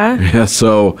 Yeah.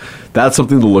 So that's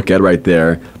something to look at right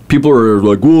there. People are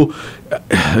like, well,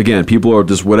 again, people are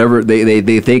just whatever.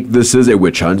 They think this is a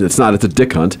witch hunt. It's not. It's a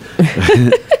dick hunt.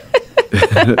 And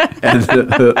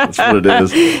that's what it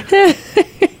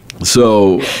is.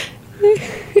 So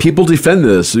people defend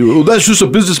this. Well, that's just a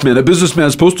businessman. A businessman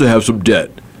is supposed to have some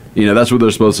debt. That's what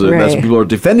they're supposed to. Right. That's what people are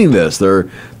defending this. They're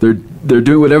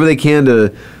doing whatever they can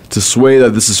to sway that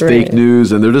this is fake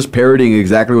news, and they're just parroting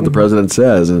exactly what the president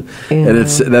says, and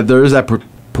it's that there is that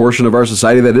portion of our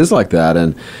society that is like that,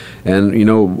 and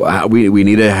we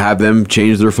need to have them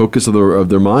change their focus of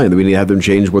their mind. We need to have them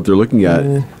change what they're looking at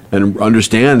and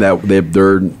understand that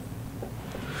they're.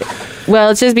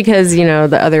 Well, it's just because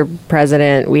the other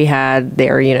president we had,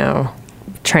 they're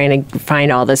trying to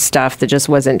find all this stuff that just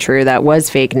wasn't true, that was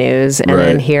fake news, and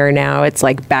then here now it's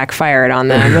like backfired on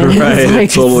them. And Right, it's like,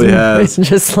 it totally has. It's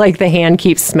just like the hand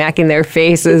keeps smacking their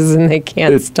faces and they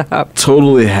can't stop.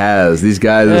 Totally has. These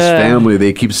guys, this family,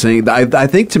 they keep saying. I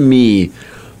think to me,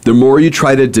 the more you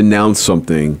try to denounce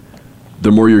something,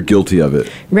 the more you're guilty of it.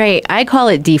 Right. I call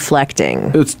it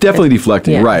deflecting. It's definitely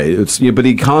deflecting, right? It's but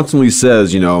he constantly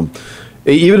says,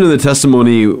 even in the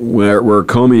testimony where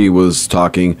Comey was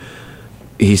talking,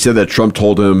 he said that Trump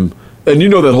told him, and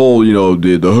that whole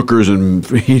the hookers and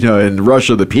in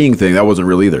Russia, the peeing thing, that wasn't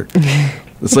real either.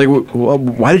 It's like, well,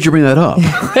 why did you bring that up?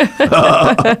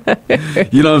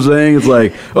 You know what I'm saying? It's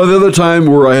like, the other time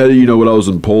where I had, when I was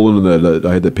in Poland and that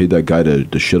I had to pay that guy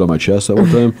to shit on my chest that one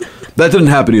time. That didn't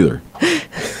happen either.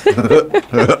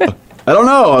 I don't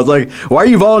know. I was like, why are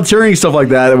you volunteering stuff like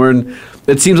that? And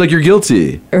it seems like you're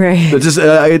guilty. Right. It's just,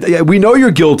 we know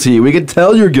you're guilty. We can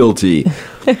tell you're guilty.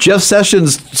 Jeff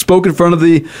Sessions spoke in front of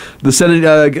the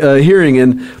Senate hearing,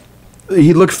 and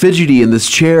he looked fidgety in this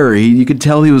chair. You could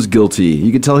tell he was guilty.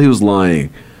 You could tell he was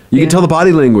lying. You can tell the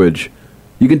body language.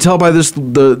 You can tell by this.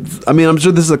 I'm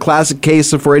sure this is a classic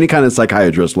case for any kind of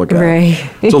psychiatrist look at. Right.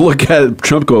 So look at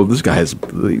Trump. Go, this guy is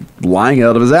lying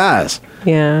out of his ass.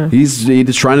 Yeah.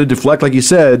 He's trying to deflect, like you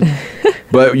said.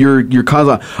 But you're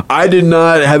constantly. I did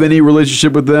not have any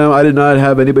relationship with them. I did not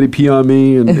have anybody pee on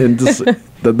me. And just,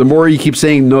 the more you keep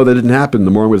saying no, that didn't happen,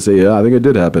 the more I'm going to say, yeah, I think it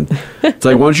did happen. It's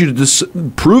like, why don't you just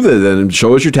prove it and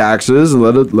show us your taxes and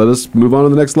let us move on to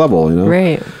the next level.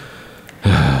 Right.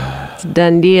 It's a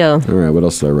done deal. All right. What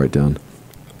else did I write down?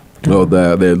 Oh,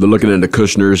 they're looking into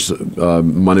Kushner's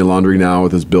money laundering now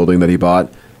with his building that he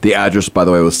bought. The address, by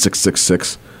the way, was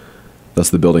 666.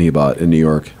 That's the building he bought in New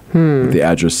York. The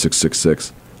address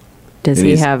 666. Does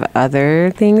he have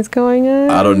other things going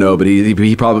on? I don't know, but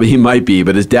he might be.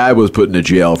 But his dad was put into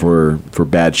jail for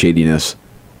bad shadiness,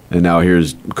 and now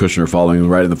here's Kushner following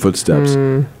right in the footsteps.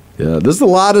 Yeah, there's a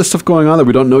lot of stuff going on that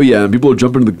we don't know yet, and people are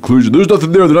jumping to the conclusion. There's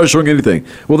nothing there. They're not showing anything.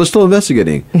 Well, they're still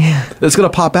investigating. Yeah. It's going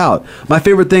to pop out. My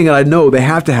favorite thing, and I know they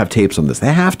have to have tapes on this.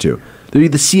 They have to. They're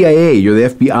the CIA. You're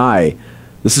the FBI.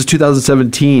 This is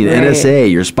 2017, right.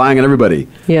 NSA. You're spying on everybody.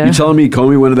 Yeah. You're telling me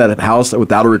Comey went to that house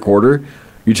without a recorder?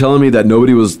 You're telling me that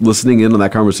nobody was listening in on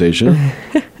that conversation?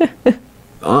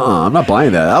 I'm not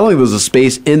buying that. I don't think there's a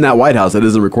space in that White House that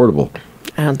isn't recordable.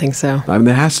 I don't think so. I mean,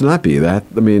 there has to not be.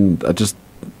 Just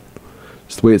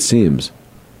the way it seems.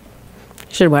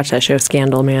 You should watch that show,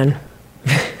 Scandal, man.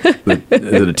 Is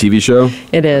it a TV show?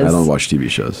 It is. I don't watch TV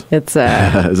shows. It's it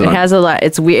has a lot.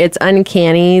 It's weird. It's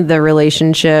uncanny, the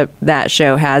relationship that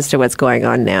show has to what's going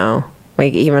on now.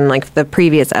 Like even like the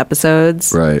previous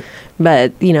episodes. Right.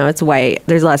 But it's white.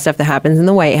 There's a lot of stuff that happens in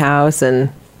the White House,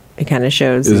 and it kind of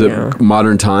shows. Is it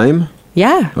modern time?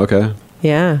 Yeah. Okay.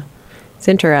 Yeah. It's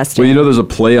interesting. Well, there's a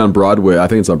play on Broadway. I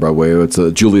think it's on Broadway. It's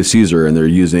Julius Caesar, and they're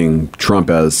using Trump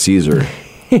as Caesar.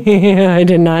 Yeah, I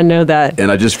did not know that. And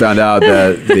I just found out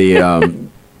that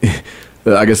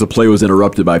I guess the play was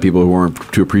interrupted by people who weren't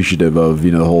too appreciative of,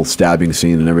 the whole stabbing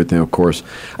scene and everything, of course.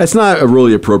 It's not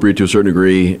really appropriate to a certain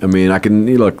degree. I mean, I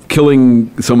can,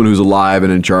 killing someone who's alive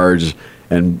and in charge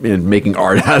and making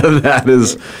art out of that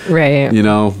is, right.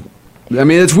 I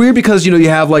mean, it's weird because, you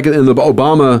have like in the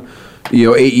Obama,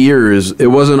 8 years, it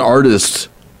wasn't artists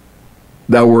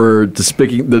that were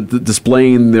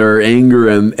displaying their anger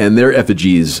and their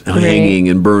effigies hanging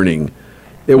and burning.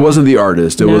 It wasn't the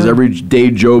artist. It was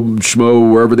everyday Joe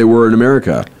Schmo wherever they were in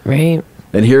America. Right.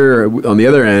 And here, on the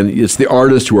other end, it's the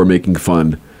artists who are making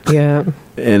fun. Yeah.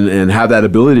 And have that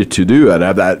ability to do that,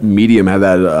 have that medium, have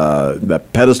that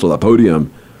pedestal, that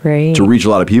podium. Right. To reach a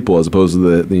lot of people as opposed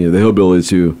to the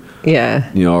hillbillies who,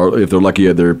 or if they're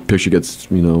lucky, their picture gets,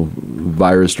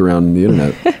 virused around the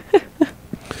internet.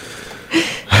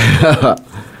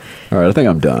 All right, I think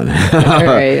I'm done. All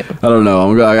right. I don't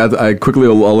know. I quickly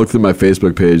I'll look through my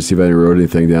Facebook page, see if I wrote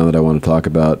anything down that I want to talk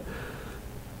about.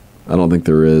 I don't think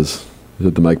there is. Is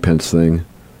it the Mike Pence thing?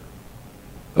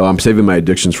 Oh, I'm saving my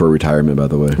addictions for retirement, by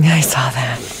the way. I saw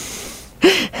that.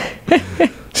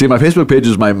 See, my Facebook page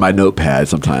is my notepad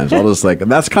sometimes. I'll just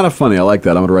that's kind of funny. I like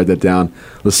that. I'm going to write that down.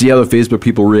 Let's see how the Facebook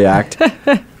people react.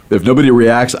 If nobody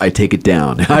reacts, I take it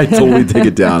down. I totally take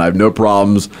it down. I have no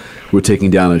problems with taking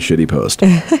down a shitty post.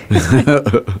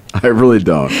 I really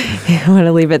don't. You want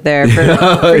to leave it there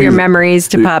for your memories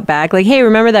to pop back. Like, hey,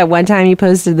 remember that one time you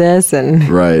posted this? And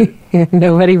right.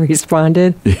 Nobody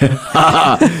responded. Yeah.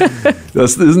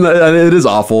 It is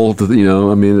awful. I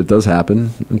mean, it does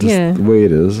happen. It's just the way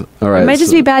it is. All right. It might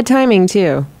just be bad timing,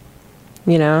 too.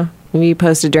 Maybe you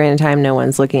posted during a time no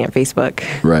one's looking at Facebook.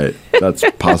 Right. That's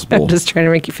possible. I'm just trying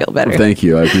to make you feel better. Well, thank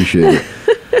you. I appreciate it.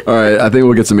 All right, I think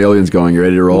we'll get some aliens going. You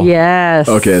ready to roll? Yes.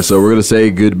 Okay, so we're going to say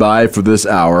goodbye for this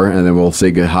hour, and then we'll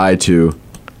say hi to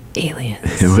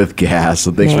aliens with Gas.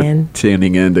 So thanks Man. for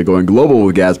tuning in to Going Global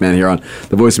with Gas Man here on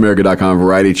the VoiceAmerica.com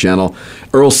variety channel.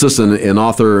 Earl Sisson, an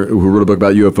author who wrote a book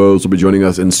about UFOs, will be joining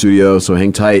us in studio, so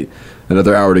hang tight.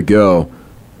 Another hour to go.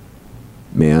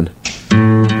 Man.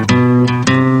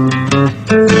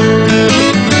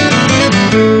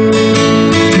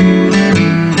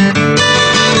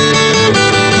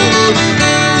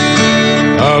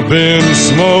 Up in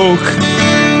smoke,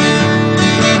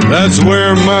 that's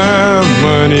where my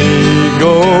money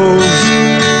goes.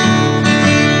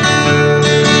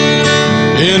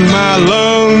 In my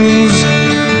lungs,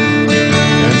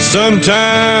 and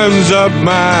sometimes up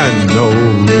my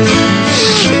nose.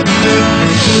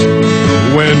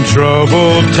 When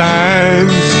troubled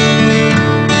times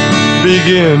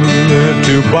begin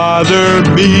to bother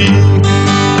me,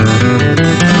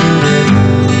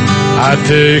 I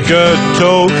take a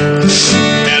toke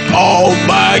and all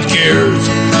my cares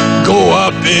go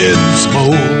up in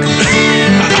smoke.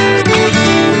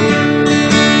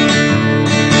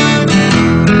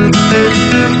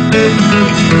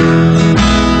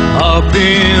 Up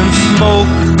in smoke,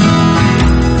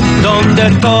 donde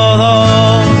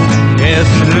todo es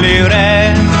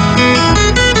libre.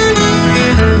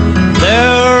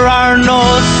 There are no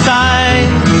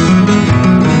signs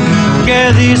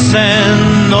que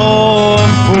dicen no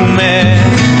fume.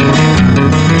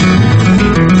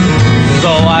 So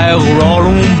I roll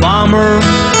un bomber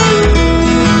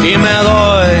y me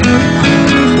doy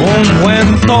un buen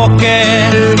toque.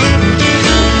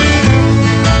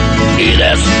 Y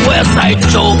después I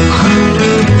choke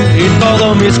y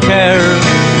todos mis cares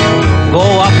go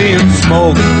up in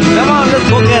smoke. Come on, let's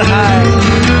go get high.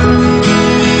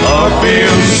 Up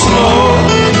in smoke,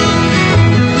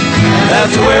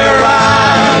 that's where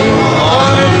I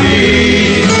wanna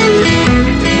be.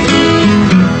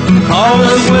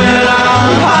 'Cause when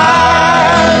I'm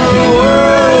high, the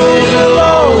world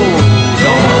below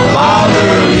don't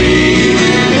bother me.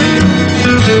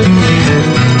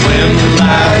 When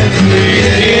life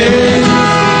begins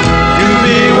to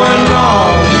be one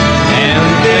long and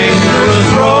dangerous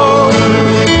road,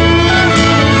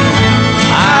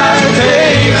 I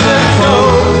take the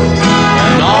toll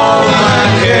and all my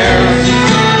cares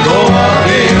go up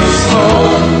in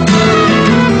smoke.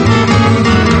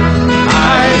 I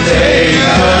take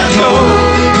the toll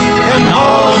and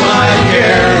all my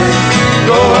cares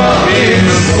go up in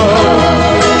smoke.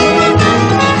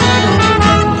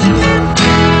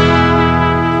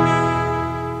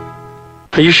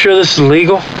 Are you sure this is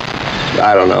legal?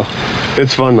 I don't know.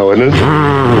 It's fun though, isn't it? The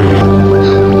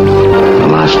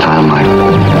last time I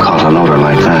caught an odor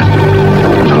like that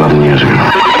was 11 years ago.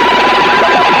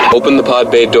 Open the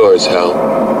pod bay doors, Hal.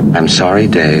 I'm sorry,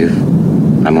 Dave.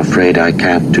 I'm afraid I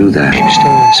can't do that.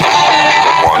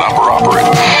 One upper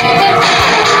operator.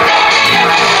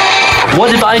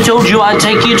 What if I told you I'd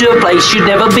take you to a place you'd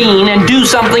never been and do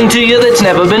something to you that's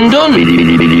never been done?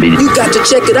 You got to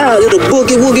check it out. It'll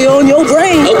boogie woogie on your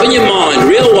brain. Open your mind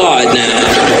real wide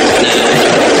now.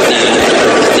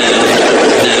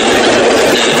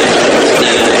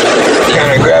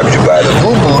 Kind of grabs you by the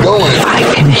boo-boo, don't it? I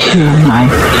can hear my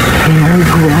hair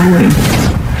growing.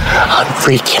 I'm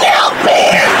freaking out,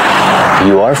 man.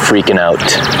 You are freaking out,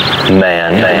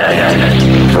 man.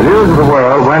 The news of the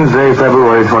world, Wednesday,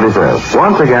 February 25th.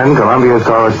 Once again, Columbia's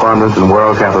correspondents in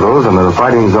world capitals and the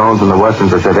fighting zones in the Western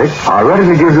Pacific are ready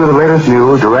to give you the latest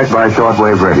news direct by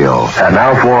shortwave radio. And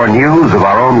now for news of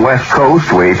our own West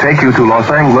Coast, we take you to Los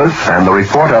Angeles and the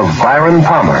report of Byron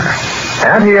Palmer.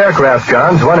 Anti-aircraft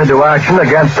guns went into action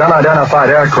against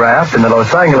unidentified aircraft in the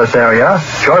Los Angeles area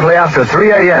shortly after 3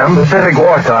 a.m. Pacific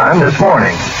wartime this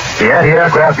morning. The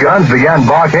anti-aircraft guns began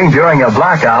barking during a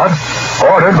blackout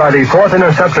ordered by the 4th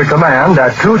Interceptor Command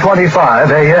at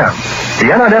 2:25 a.m.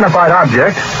 The unidentified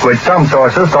object, which some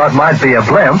sources thought might be a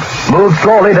blimp, moved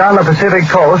slowly down the Pacific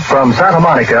coast from Santa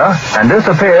Monica and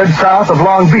disappeared south of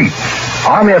Long Beach.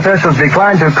 Army officials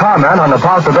declined to comment on the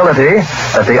possibility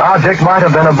that the object might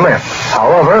have been a blimp.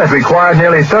 However, it required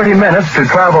nearly 30 minutes to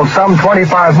travel some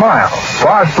 25 miles,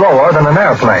 far slower than an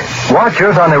airplane.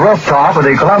 Watchers on the rooftop of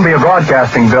the Columbia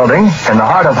Broadcasting Building in the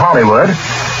heart of Hollywood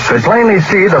could plainly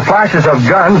see the flashes of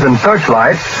guns and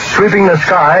searchlights sweeping the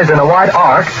skies in a wide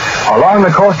arc along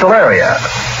the coastal area.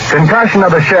 Concussion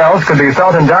of the shells could be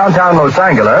felt in downtown Los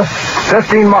Angeles,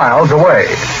 15 miles away.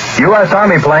 U.S.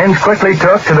 Army planes quickly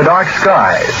took to the dark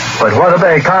skies, but whether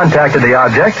they contacted the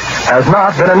object has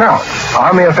not been announced.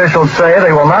 Army officials say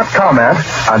they will not comment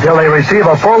until they receive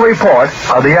a full report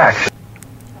of the action.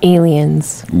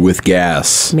 Aliens. With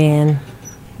gas. Man.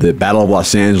 The Battle of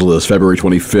Los Angeles, February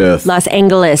 25th. Los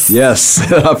Angeles. Yes,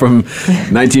 from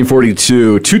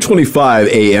 1942, 2:25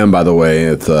 a.m., by the way.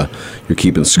 It's, you're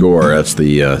keeping score. That's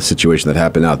the situation that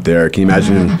happened out there. Can you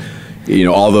imagine,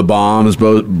 all the bombs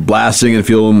blasting and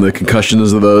feeling the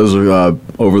concussions of those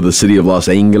over the city of Los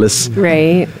Angeles?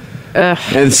 Right. Ugh.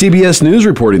 And CBS News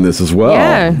reporting this as well.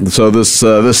 Yeah. So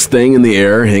this thing in the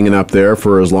air hanging up there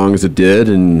for as long as it did,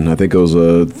 and I think it was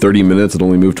 30 minutes. It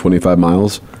only moved 25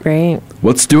 miles. Right.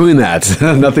 What's doing that?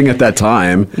 Nothing at that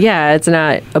time. Yeah, it's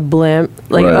not a blimp.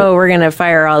 Like, Right. we're going to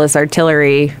fire all this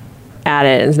artillery at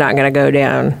it. It's not going to go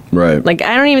down. Right. Like,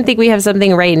 I don't even think we have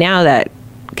something right now that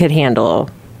could handle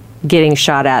getting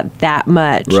shot at that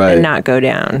much Right. and not go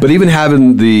down. But even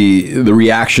having the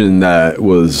reaction that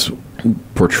was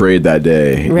portrayed that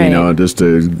day, Right. just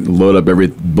to load up every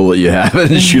bullet you have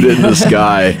and shoot it in the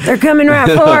sky. They're coming right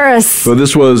for us. But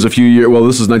this was a few years. Well,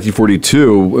 this is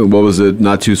 1942. What was it?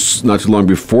 Not too long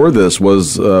before this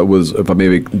was if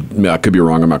I could be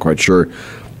wrong. I'm not quite sure.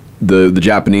 The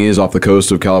Japanese off the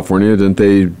coast of California, didn't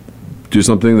they do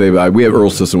something? We have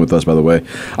Earl Sisson with us, by the way.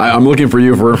 I'm looking for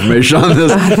you for information on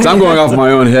this. So I'm going off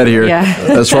my own head here. Yeah.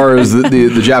 As far as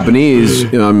the Japanese.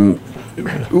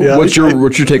 What's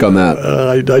your take on that?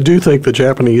 I do think the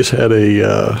Japanese had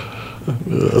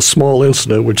a small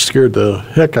incident which scared the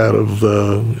heck out of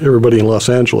everybody in Los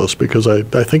Angeles, because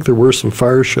I think there were some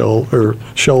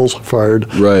shells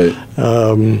fired. Right.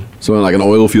 Something like an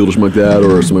oil field or something like that,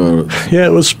 or something. Yeah,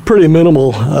 it was pretty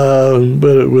minimal,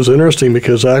 but it was interesting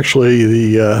because actually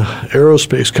the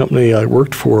aerospace company I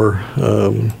worked for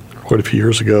quite a few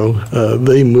years ago,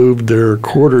 they moved their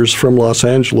quarters from Los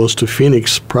Angeles to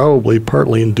Phoenix, probably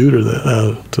partly due to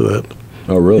that.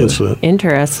 Oh, really? Incident.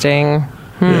 Interesting.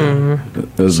 Yeah.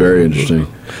 That was very interesting.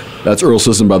 That's Earl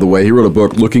Sisson, by the way. He wrote a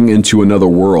book, Looking into Another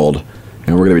World,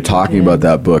 and we're going to be talking about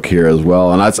that book here as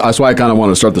well. And that's why I kind of want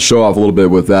to start the show off a little bit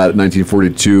with that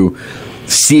 1942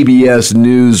 CBS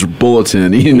News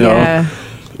bulletin,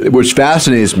 which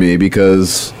fascinates me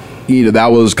because that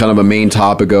was kind of a main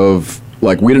topic of,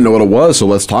 like, we didn't know what it was, so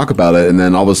let's talk about it. And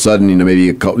then all of a sudden, maybe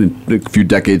a few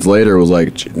decades later, it was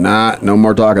like, no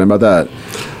more talking about that.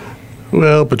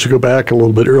 Well, but you go back a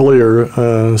little bit earlier,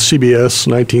 CBS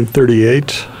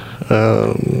 1938,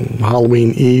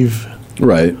 Halloween Eve.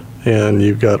 Right. And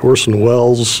you've got Orson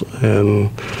Welles and,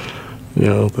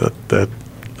 that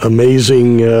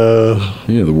amazing...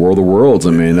 the War of the Worlds,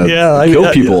 I mean,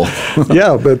 killed people.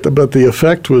 Yeah, but the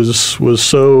effect was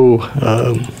so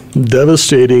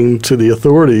devastating to the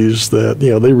authorities that,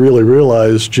 they really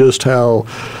realized just how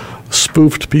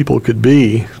spoofed people could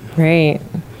be. Right.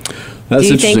 That's Do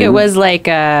you think it was like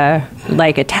a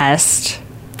test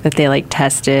that they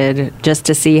tested just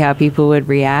to see how people would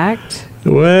react?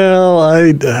 Well,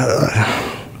 I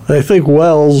think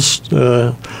Wells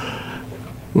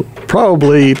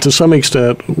probably to some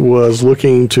extent was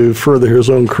looking to further his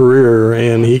own career,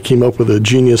 and he came up with a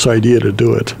genius idea to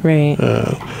do it. Right.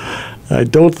 I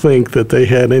don't think that they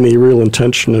had any real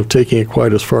intention of taking it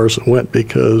quite as far as it went,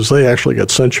 because they actually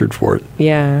got censured for it.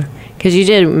 Yeah. Because you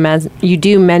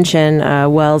do mention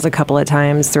Wells a couple of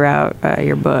times throughout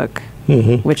your book,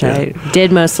 which I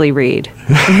did mostly read.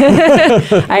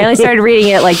 I only started reading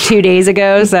it 2 days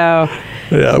ago, so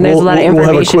there's a lot of information. We'll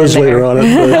have a quiz later on it.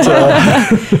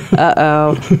 But,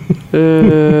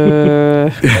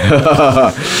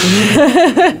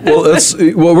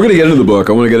 Well, we're going to get into the book.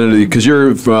 I want to get into because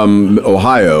you're from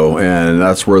Ohio, and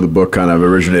that's where the book kind of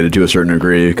originated to a certain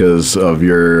degree because of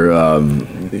your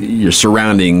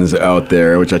surroundings out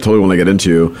there, which I totally want to get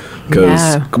into.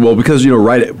 Because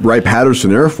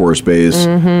Wright-Patterson Air Force Base,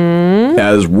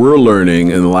 as we're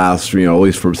learning in the last, at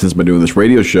least since I've been doing this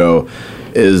radio show,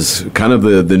 is kind of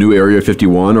the new Area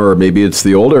 51, or maybe it's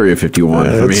the old Area 51.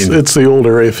 It's the old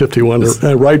Area 51.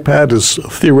 Wright-Pat is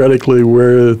theoretically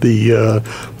where the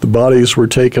bodies were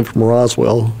taken from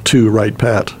Roswell to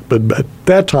Wright-Pat. But at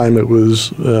that time, it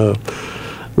was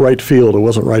Wright Field. It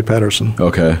wasn't Wright-Patterson.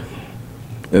 Okay.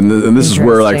 And this is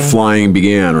where flying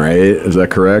began, right? Is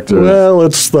that correct? Or? Well,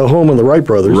 it's the home of the Wright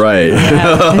brothers. Right.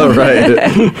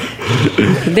 Right.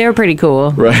 They're pretty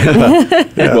cool. Right.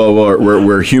 Yeah. Well,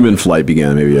 where human flight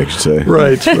began, maybe I should say.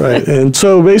 Right. And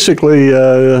so basically,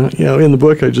 in the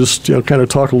book, I just kind of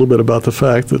talk a little bit about the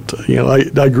fact that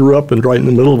I grew up right in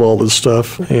the middle of all this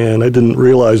stuff, and I didn't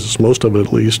realize most of it,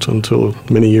 at least, until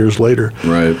many years later.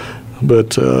 Right.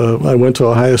 But I went to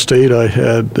Ohio State. I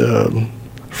had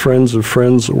friends of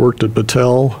friends that worked at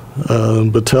Battelle.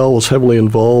 Battelle was heavily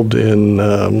involved in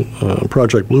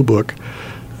Project Blue Book.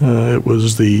 It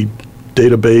was the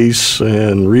database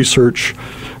and research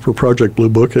Project Blue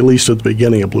Book, at least at the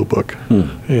beginning of Blue Book.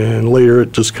 And later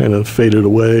it just kind of faded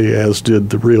away, as did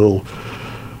the real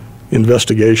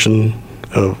investigation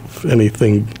of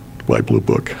anything by Blue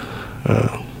Book.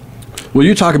 Well,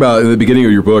 you talk about, in the beginning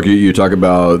of your book, you talk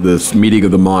about this meeting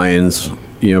of the minds,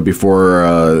 before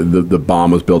the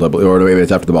bomb was built up, or maybe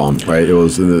it's after the bomb, right? It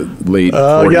was in the late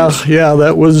 40s. Yeah,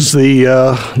 that was the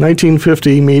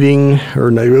 1950 meeting, or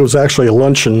no, it was actually a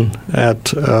luncheon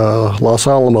at Los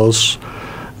Alamos,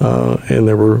 and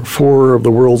there were 4 of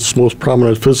the world's most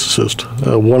prominent physicists,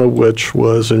 one of which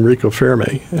was Enrico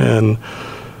Fermi. And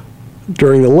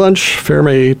during the lunch,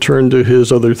 Fermi turned to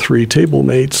his other 3 table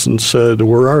mates and said,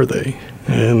 "Where are they?"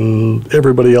 And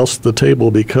everybody else at the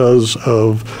table, because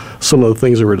of some of the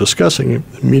things they were discussing,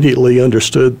 immediately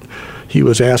understood he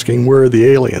was asking, where are the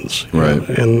aliens? Right.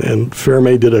 And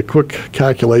Fermi did a quick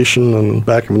calculation on the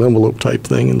back of an envelope type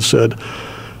thing and said,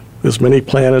 as many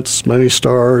planets, many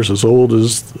stars, as old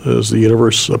as the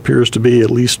universe appears to be,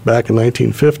 at least back in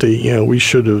 1950, we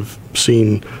should have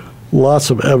seen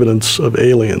lots of evidence of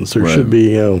aliens. There should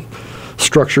be,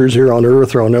 structures here on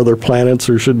Earth or on other planets.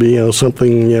 There should be,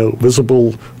 something,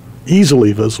 visible,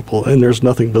 easily visible, and there's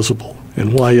nothing visible.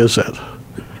 And why is that?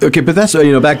 Okay, but that's,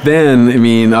 back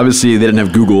then, obviously they didn't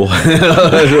have Google.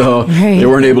 So they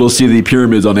weren't able to see the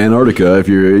pyramids on Antarctica, if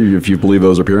you believe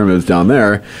those are pyramids down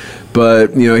there.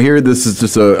 But, here this is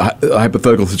just a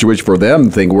hypothetical situation for them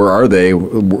to think, where are they?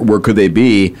 Where could they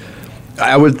be?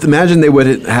 I would imagine they would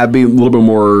be a little bit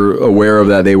more aware of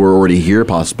that they were already here,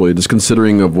 possibly, just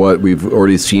considering of what we've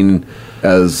already seen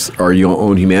as our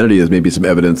own humanity as maybe some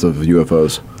evidence of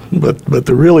UFOs. But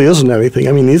there really isn't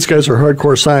anything. These guys are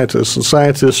hardcore scientists, and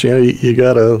scientists, you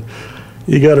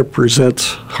gotta present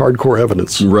hardcore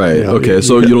evidence. Right. Okay.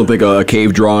 So you don't think a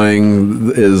cave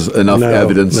drawing is enough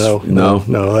evidence? No.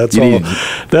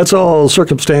 That's all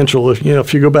circumstantial.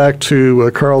 If you go back to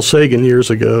Carl Sagan years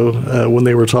ago, when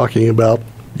they were talking about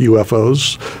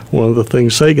UFOs, one of the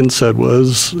things Sagan said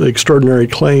was extraordinary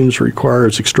claims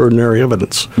requires extraordinary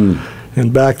evidence.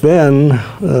 And back then,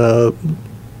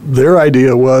 their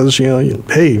idea was,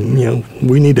 hey,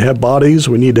 we need to have bodies,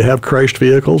 we need to have crashed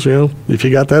vehicles. If you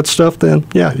got that stuff, then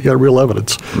you got real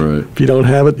evidence. Right. If you don't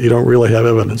have it, you don't really have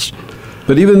evidence.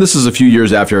 But even this is a few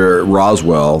years after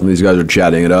Roswell, and these guys are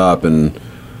chatting it up, and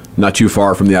not too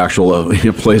far from the actual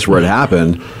place where it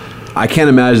happened. I can't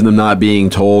imagine them not being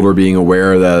told or being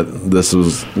aware that this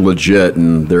was legit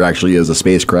and there actually is a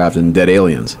spacecraft and dead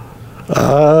aliens.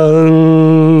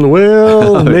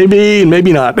 Well,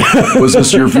 maybe not. Was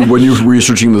this when you were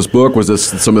researching this book, was this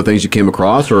some of the things you came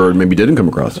across or maybe didn't come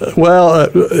across? Well,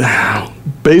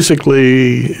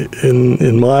 basically,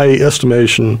 in my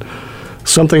estimation,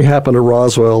 something happened at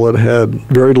Roswell that had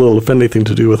very little, if anything,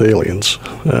 to do with aliens.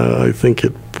 I think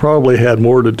it probably had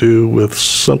more to do with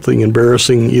something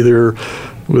embarrassing, either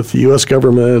with the U.S.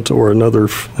 government or another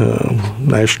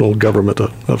national government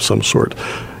of some sort.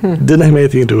 Didn't have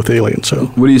anything to do with aliens. So,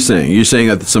 what are you saying? You're saying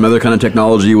that some other kind of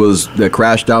technology that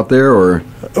crashed out there, or?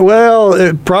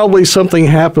 Well, probably something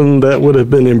happened that would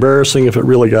have been embarrassing if it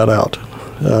really got out.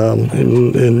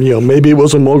 And maybe it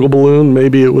was a mogul balloon,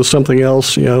 maybe it was something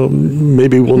else.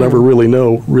 Maybe we'll never really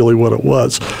know what it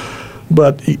was.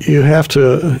 But you have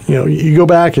to, you go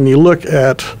back and you look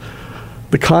at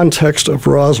the context of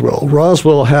Roswell.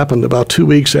 Roswell happened about 2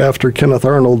 weeks after Kenneth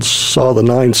Arnold saw the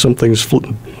 9-somethings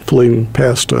fleeing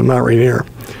past Mount Rainier.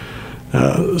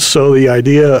 So the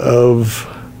idea of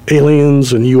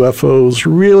aliens and UFOs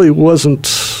really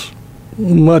wasn't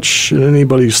much in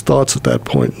anybody's thoughts at that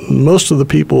point. Most of the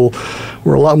people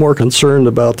were a lot more concerned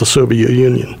about the Soviet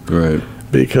Union. Right.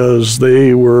 Because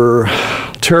they were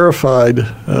terrified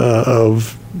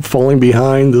of falling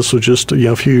behind. This was just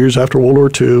a few years after World War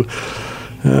II.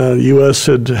 The U.S.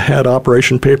 had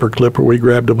Operation Paperclip, where we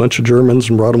grabbed a bunch of Germans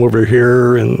and brought them over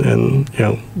here and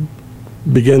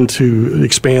began to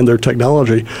expand their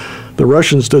technology. The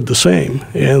Russians did the same.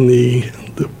 And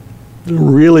the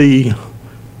really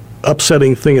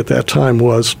upsetting thing at that time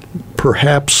was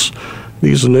perhaps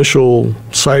these initial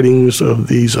sightings of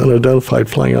these unidentified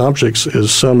flying objects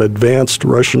is some advanced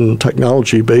Russian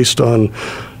technology based on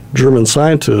German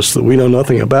scientists that we know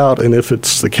nothing about, and if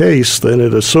it's the case, then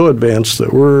it is so advanced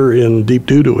that we're in deep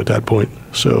doo-doo at that point.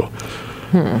 So,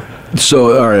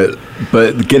 all right,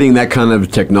 but getting that kind of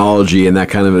technology and that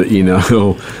kind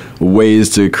of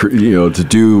ways to to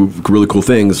do really cool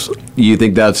things, you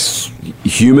think that's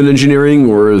human engineering,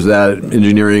 or is that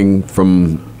engineering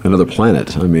from another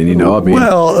planet?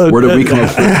 Well, where did we come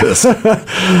up with this?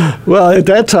 Well, at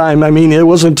that time, it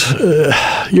wasn't.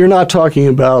 You're not talking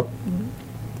about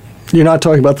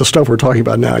the stuff we're talking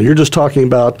about now. You're just talking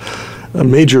about a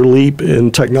major leap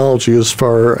in technology as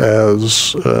far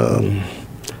as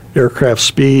aircraft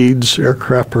speeds,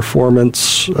 aircraft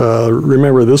performance.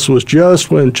 Remember, this was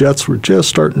just when jets were just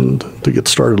starting to get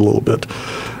started a little bit.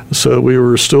 So we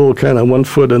were still kind of 1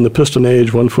 foot in the piston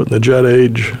age, 1 foot in the jet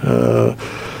age.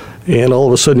 And all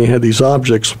of a sudden you had these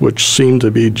objects which seemed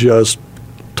to be just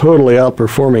totally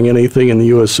outperforming anything in the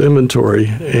U.S. inventory.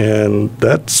 And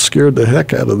that scared the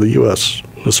heck out of the U.S.,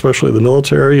 especially the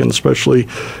military and especially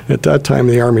at that time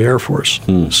the Army Air Force.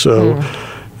 So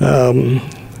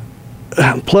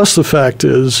plus the fact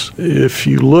is, if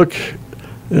you look,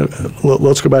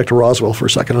 let's go back to Roswell for a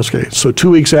second. Okay, so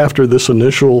 2 weeks after this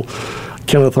initial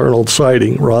Kenneth Arnold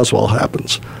sighting, Roswell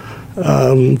happens.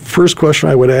 First question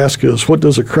I would ask is, what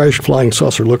does a crashed flying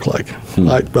saucer look like?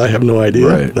 I have no idea.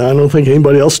 Right. I don't think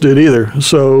anybody else did either.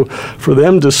 So for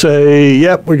them to say,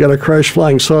 yep, we got a crashed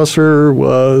flying saucer,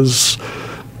 was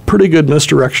pretty good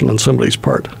misdirection on somebody's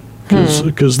part.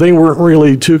 Because they weren't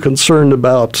really too concerned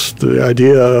about the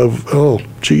idea of, oh,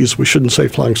 geez, we shouldn't say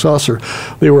flying saucer.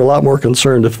 They were a lot more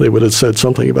concerned if they would have said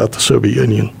something about the Soviet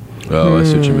Union. Oh, I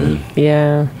see what you mean.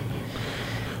 Yeah.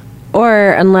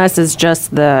 Or unless it's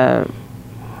just them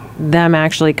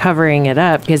actually covering it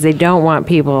up because they don't want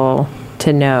people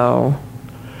to know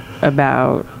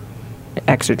about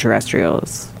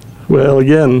extraterrestrials. Well,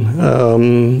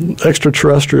 again,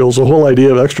 extraterrestrials, the whole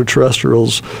idea of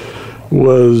extraterrestrials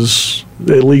was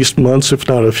at least months, if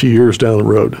not a few years down the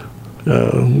road.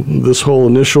 This whole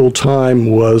initial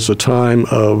time was a time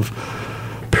of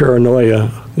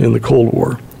paranoia in the Cold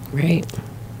War. Right.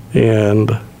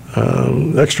 And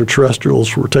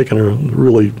extraterrestrials were taking a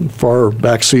really far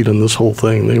back seat in this whole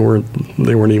thing. They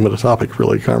weren't even a topic,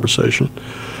 really, conversation.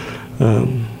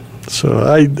 So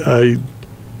I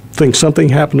think something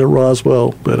happened at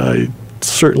Roswell, but I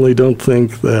certainly don't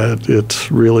think that it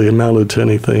really amounted to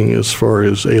anything as far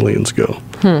as aliens go.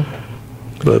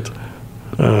 But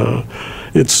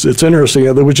it's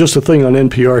interesting. There was just a thing on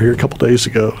NPR here a couple days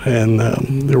ago, and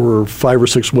there were 5 or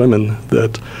 6 women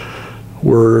that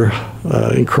were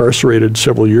incarcerated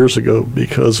several years ago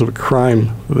because of a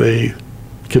crime they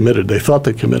committed. They thought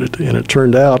they committed, and it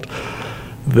turned out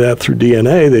that through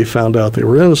DNA they found out they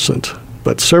were innocent.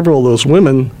 But several of those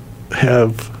women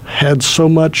have had so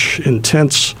much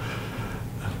intense,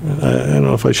 I don't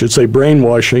know if I should say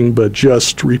brainwashing, but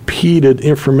just repeated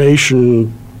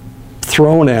information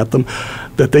thrown at them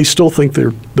that they still think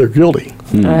they're guilty.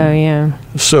 Oh, yeah.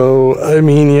 So, I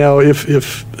mean,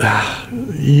 if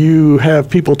you have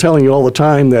people telling you all the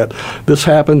time that this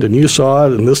happened and you saw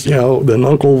it and this, then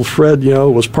Uncle Fred,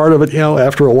 was part of it,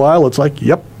 after a while it's like,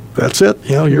 yep, that's it,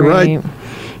 you're right.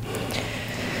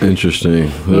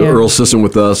 Interesting. Yeah. Earl Sisson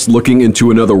with us, Looking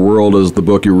into Another World is the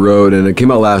book you wrote, and it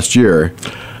came out last year.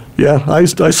 Yeah, I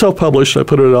self-published. I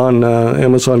put it on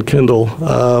Amazon Kindle.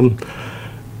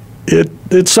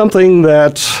 It's something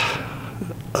that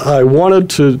I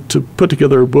wanted to put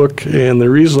together a book, and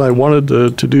the reason I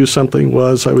wanted to do something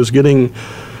was I was getting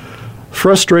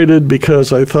frustrated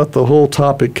because I thought the whole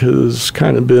topic has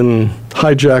kind of been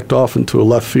hijacked off into a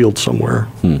left field somewhere.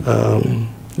 In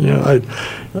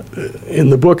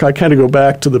the book, I kind of go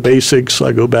back to the basics.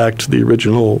 I go back to the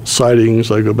original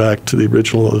sightings. I go back to the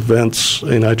original events,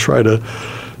 and I try to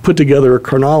put together a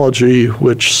chronology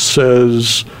which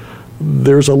says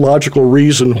there's a logical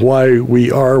reason why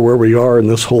we are where we are in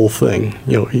this whole thing.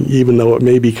 Even though it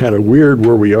may be kind of weird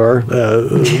where we are,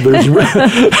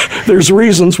 there's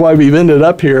reasons why we've ended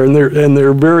up here, and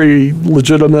they're very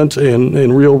legitimate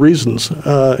and real reasons.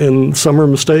 And some are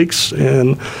mistakes,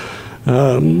 and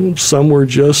some were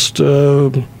just.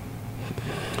 So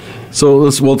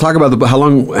we'll talk about how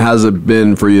long has it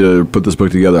been for you to put this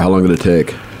book together? How long did it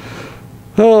take?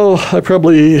 Oh, I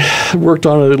probably worked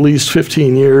on it at least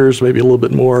 15 years, maybe a little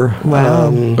bit more. Wow.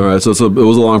 All right, so it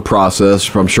was a long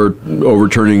process. I'm sure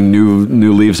overturning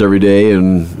new leaves every day,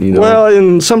 and Well,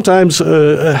 and sometimes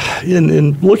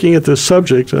in looking at this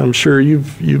subject, I'm sure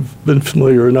you've been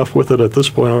familiar enough with it at this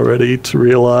point already to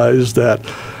realize that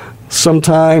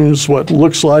sometimes what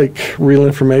looks like real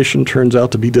information turns out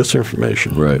to be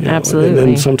disinformation. Right. Absolutely. And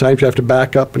then sometimes you have to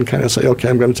back up and kind of say, okay,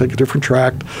 I'm going to take a different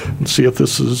track and see if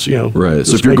this is, Right.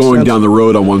 So if you're going down the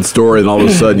road on one story and all of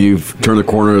a sudden you've turned the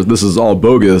corner, this is all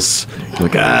bogus, you're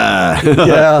like,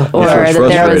 Yeah. Or that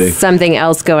there was something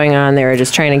else going on. They were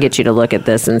just trying to get you to look at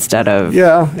this instead of...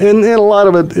 Yeah. And a lot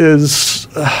of it is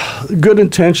good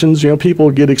intentions.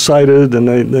 People get excited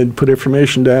and they put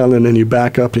information down, and then you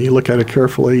back up and you look at it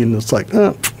carefully, and it's like,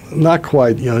 not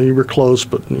quite. You were close,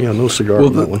 but no cigar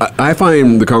on that one. I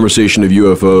find the conversation of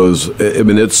UFOs,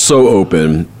 it's so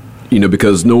open.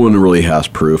 because no one really has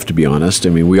proof, to be honest. I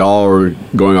mean, we all are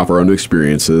going off our own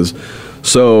experiences.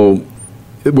 So,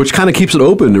 which kind of keeps it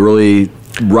open to really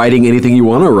writing anything you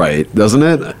want to write, doesn't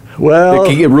it? Well, it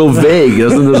can get real vague,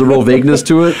 doesn't there? There's a real vagueness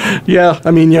to it. Yeah,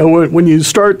 I mean, when you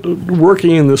start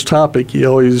working in this topic, you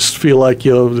always feel like,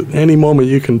 any moment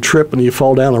you can trip and you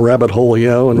fall down a rabbit hole,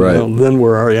 and right. Then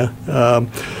where are you?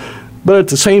 But at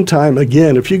the same time,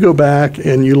 again, if you go back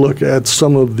and you look at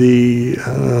some of the,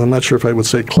 I'm not sure if I would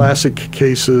say classic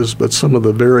cases, but some of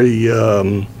the very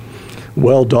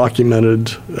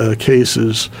well-documented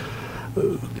cases,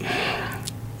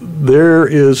 there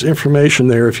is information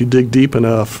there, if you dig deep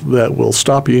enough, that will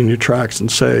stop you in your tracks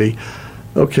and say,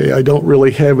 okay, I don't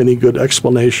really have any good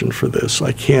explanation for this.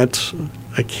 I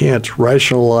can't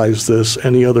rationalize this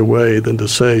any other way than to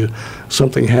say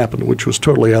something happened which was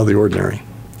totally out of the ordinary.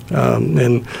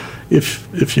 And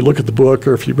if you look at the book,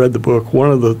 or if you read the book,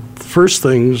 one of the first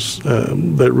things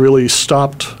that really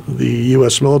stopped the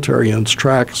U.S. military in its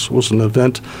tracks was an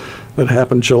event that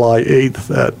happened July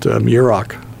 8th at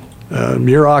Muroc.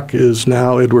 Muroc is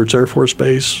now Edwards Air Force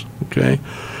Base. Okay,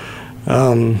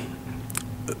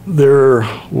 there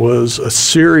was a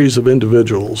series of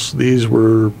individuals. These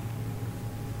were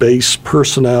base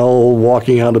personnel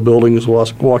walking out of buildings,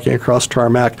 walking across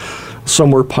tarmac.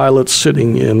 Some were pilots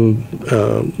sitting in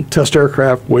test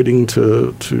aircraft waiting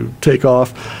to take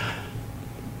off.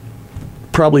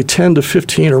 Probably 10 to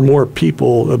 15 or more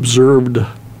people observed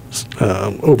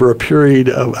over a period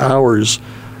of hours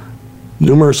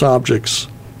numerous objects.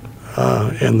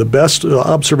 And the best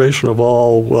observation of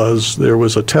all was there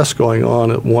was a test going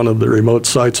on at one of the remote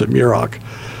sites at Muroc.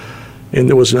 And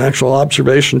there was an actual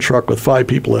observation truck with 5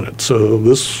 people in it. So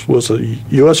this was a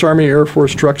U.S. Army Air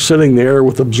Force truck sitting there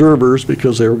with observers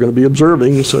because they were going to be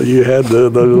observing. So you had the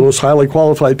most highly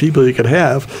qualified people you could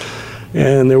have.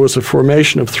 And there was a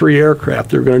formation of 3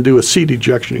 aircraft. They were going to do a seed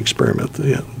ejection experiment.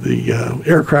 The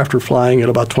aircraft were flying at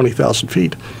about 20,000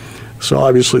 feet. So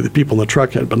obviously the people in the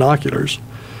truck had binoculars.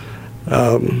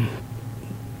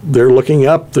 They're looking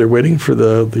up. They're waiting for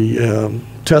the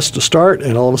test to start,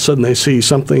 and all of a sudden they see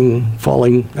something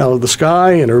falling out of the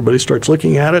sky, and everybody starts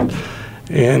looking at it.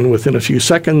 And within a few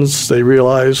seconds, they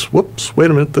realize, whoops, wait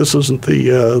a minute, this isn't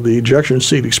the ejection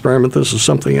seat experiment, this is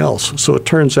something else. So it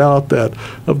turns out that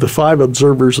of the 5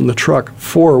 observers in the truck,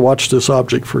 4 watched this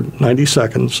object for 90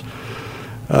 seconds.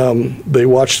 They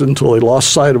watched it until they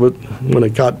lost sight of it when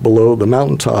it got below the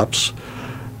mountaintops.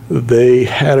 They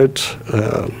had it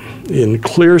in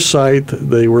clear sight.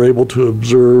 They were able to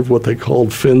observe what they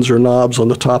called fins or knobs on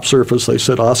the top surface. They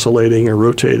said oscillating or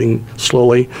rotating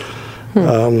slowly.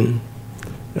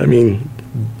 I mean,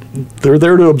 they're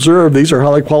there to observe. These are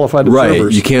highly qualified observers.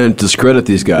 Right. You can't discredit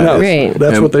these guys. No, right.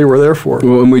 That's what they were there for.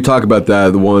 When we talk about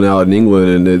that, the one out in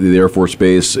England and the Air Force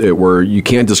Base, where you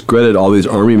can't discredit all these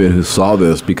Army men who saw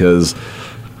this because,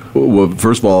 well,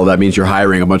 first of all, that means you're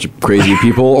hiring a bunch of crazy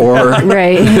people, or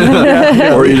right,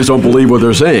 or you just don't believe what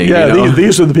they're saying. Yeah,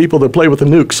 these are the people that play with the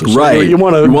nukes. So right. You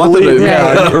want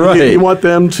right. You want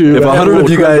them to. If 100 of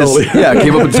you guys,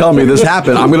 came up and tell me this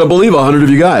happened, I'm going to believe 100 of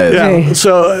you guys. Yeah. Right.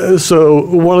 So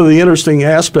one of the interesting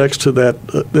aspects to that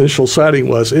initial sighting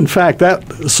was, in fact, that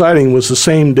sighting was the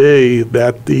same day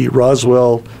that the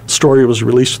Roswell story was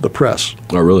released to the press.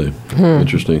 Oh, really?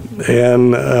 Interesting.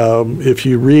 And if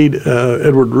you read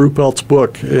Edward Ruppelt's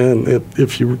book, and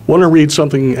if you want to read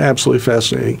something absolutely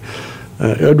fascinating,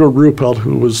 Edward Ruppelt,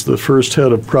 who was the first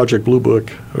head of Project Blue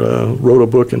Book, wrote a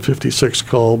book in '56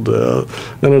 called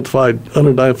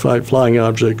Unidentified Flying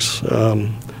Objects.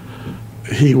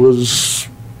 He was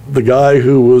the guy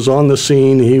who was on the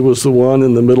scene. He was the one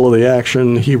in the middle of the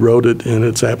action. He wrote it, and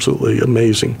it's absolutely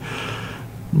amazing.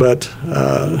 But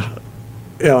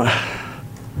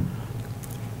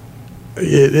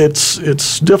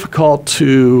it's difficult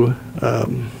to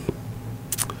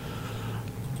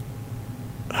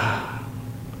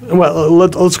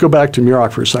let's go back to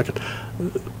Muroc for a second.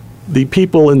 The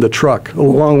people in the truck,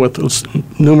 along with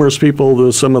numerous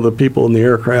people, some of the people in the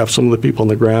aircraft, some of the people on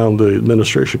the ground, the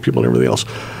administration people and everything else,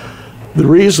 the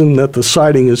reason that the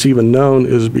sighting is even known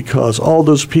is because all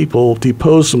those people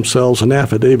deposed themselves in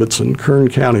affidavits in Kern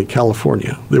County,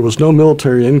 California. There was no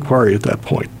military inquiry at that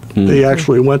point. They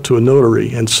actually went to a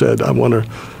notary and said, I want to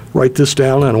write this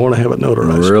down and I want to have it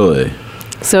notarized. Really?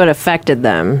 So it affected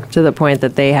them to the point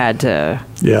that they had to.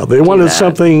 Yeah, they wanted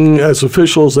something as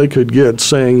official as they could get,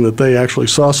 saying that they actually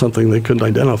saw something they couldn't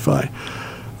identify.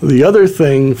 The other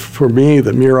thing for me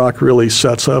that Muroc really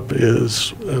sets up is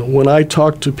when I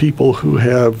talk to people who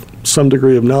have some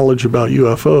degree of knowledge about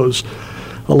UFOs,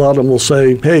 a lot of them will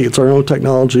say, hey, it's our own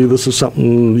technology. This is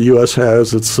something the U.S.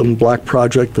 has. It's some black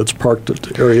project that's parked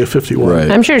at Area 51.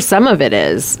 Right. I'm sure some of it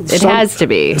is. It has to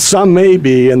be. Some may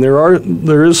be, and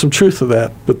there is some truth to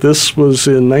that. But this was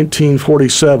in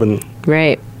 1947.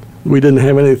 Right. We didn't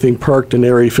have anything parked in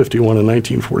Area 51 in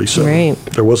 1947. Right.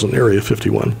 There wasn't Area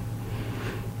 51.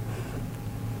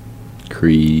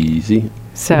 Crazy.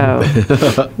 So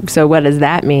what does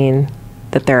that mean?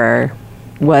 That there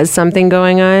was something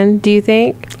going on, do you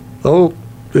think? Oh,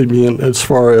 I mean, as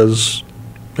far as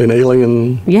an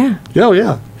alien... Yeah. Oh,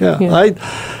 yeah.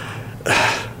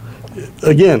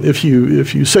 Again, if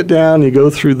you sit down, you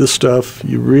go through this stuff,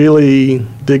 you really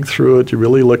dig through it, you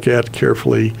really look at it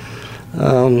carefully,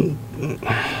 you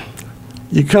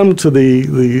come to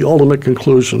the ultimate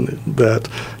conclusion that,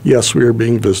 yes, we are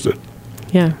being visited.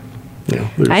 Yeah. Yeah,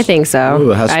 I think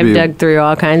so. I've dug through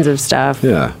all kinds of stuff.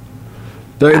 Yeah.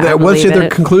 What's the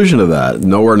conclusion of that?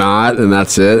 No, we're not, and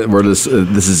that's it. This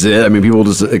is it. I mean, people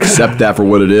just accept that for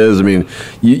what it is. I mean,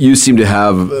 you seem to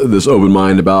have this open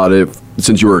mind about it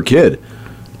since you were a kid.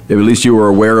 At least you were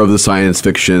aware of the science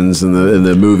fictions and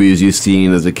the movies you've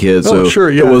seen as a kid. So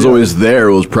sure, yeah, it was always there.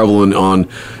 It was prevalent on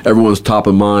everyone's top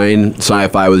of mind.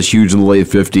 Sci-fi was huge in the late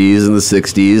 50s and the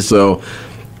 60s. So,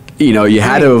 you know, you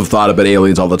had to have thought about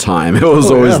aliens all the time. It was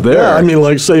always there. Yeah, I mean,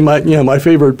 like say my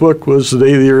favorite book was The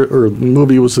Day the Earth, or the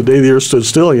movie was The Day the Earth Stood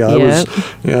Still. Yeah, I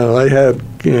had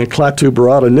Klaatu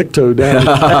Barada Nikto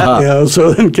down.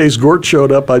 So in case Gort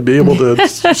showed up, I'd be able to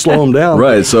slow him down.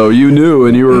 Right. So you knew,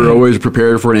 and you were always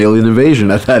prepared for an alien invasion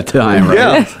at that time. Right?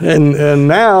 Yeah, and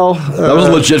now that was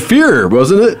a legit fear,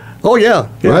 wasn't it? Oh yeah.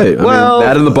 Right. Well,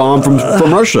 that and the bomb from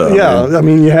Russia. Yeah, I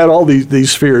mean, you had all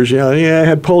these fears. Yeah, I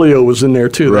had polio was in there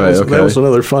too. That was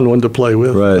another fun one to play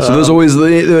with. Right. So there's always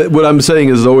what I'm saying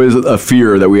is always a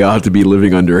fear that we all have to be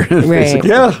living under. Right.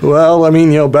 Yeah. Well, I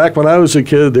mean, back when I was a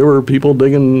kid, there were people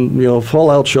digging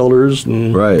fallout shelters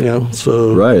and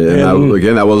so right. And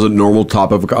again, that was a normal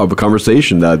topic of a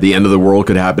conversation that the end of the world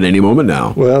could happen any moment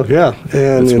now. Well, yeah,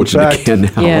 and in fact,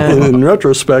 in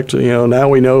retrospect, now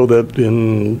we know that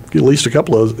in at least a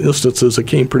couple of instances, it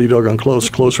came pretty doggone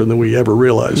closer than we ever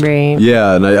realized. Right.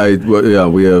 Yeah, and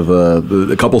we have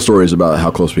a couple stories about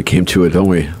how close we came to it, don't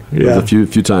we? Yeah. There's a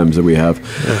few times that we have.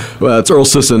 Yeah. Well, it's Earl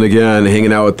Sisson again,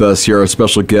 hanging out with us here, our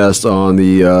special guest on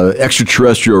the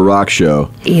Extraterrestrial Rock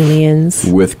Show. Aliens.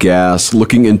 With Gas.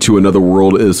 Looking Into Another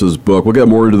World is his book. We'll get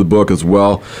more into the book as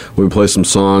well. We'll play some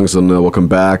songs, and we'll come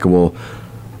back, and we'll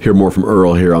hear more from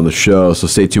Earl here on the show. So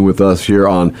stay tuned with us here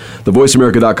on the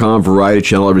VoiceAmerica.com Variety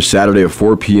Channel every Saturday at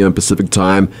 4 p.m. Pacific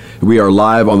Time. We are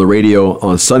live on the radio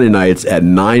on Sunday nights at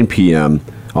 9 p.m.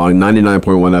 on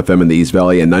 99.1 FM in the East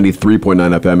Valley and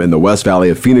 93.9 FM in the West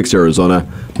Valley of Phoenix, Arizona.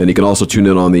 Then you can also tune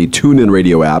in on the TuneIn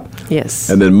Radio app.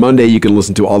 Yes. And then Monday you can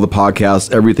listen to all the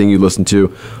podcasts, everything you listen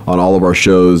to on all of our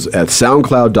shows at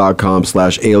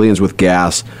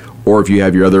soundcloud.com/alienswithgas. Or if you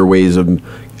have your other ways of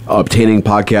obtaining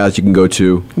podcasts, you can go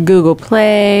to Google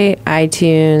Play,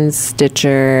 iTunes,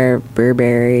 Stitcher,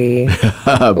 Blueberry.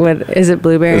 What is it?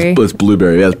 Blueberry? It's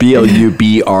Blueberry. Yes,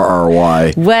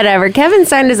 BLUBRRY. Whatever. Kevin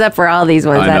signed us up for all these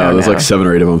ones. I know. There's like 7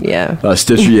 or 8 of them. Yeah.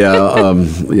 Stitcher.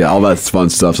 All that's fun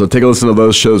stuff. So take a listen to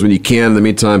those shows when you can. In the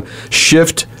meantime,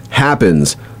 Shift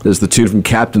Happens. There's the tune from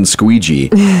Captain Squeegee.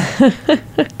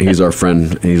 He's our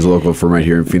friend. He's local from right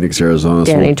here in Phoenix, Arizona.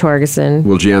 Danny Torgerson.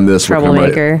 We'll jam this.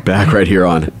 Troublemaker. We'll come back right here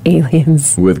on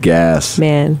Aliens with Gas.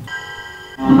 Man.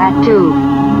 Klaatu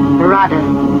Barada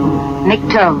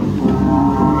Nikto.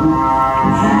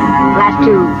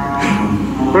 Klaatu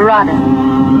Barada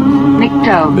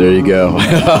Nikto. There you go.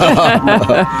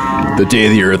 The day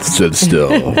the earth stood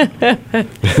still.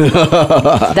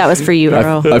 That was for you,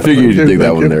 Earl. I figured you'd dig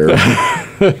that one there.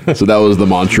 So that was the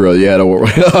mantra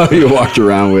you walked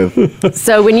around with.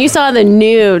 So when you saw the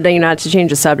new, not to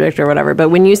change the subject or whatever, but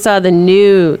when you saw the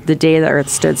day the earth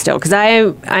stood still, because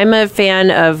I'm a fan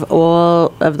of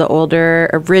all of the older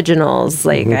originals.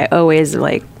 Like I always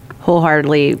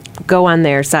wholeheartedly go on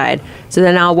their side. So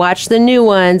then I'll watch the new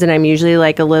ones, and I'm usually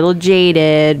a little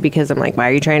jaded because I'm like, why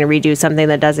are you trying to redo something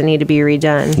that doesn't need to be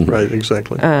redone? Right,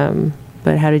 exactly.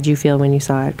 But how did you feel when you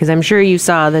saw it? Because I'm sure you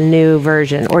saw the new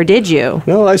version, or did you?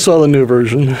 No, I saw the new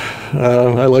version.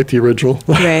 I like the original.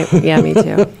 Right. Yeah, me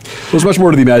too. It was much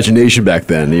more to the imagination back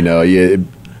then.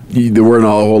 there weren't a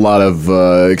whole lot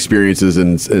of experiences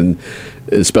and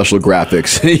special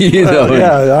graphics.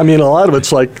 Yeah, I mean, a lot of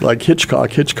it's like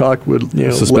Hitchcock. Hitchcock would,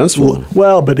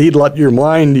 suspenseful. But he'd let your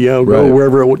mind, go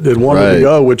wherever it wanted to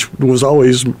go, which was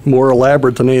always more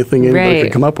elaborate than anything anybody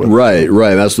could come up with. Right.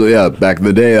 That's back in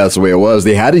the day, that's the way it was.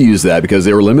 They had to use that because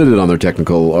they were limited on their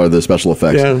technical or the special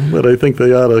effects. Yeah, but I think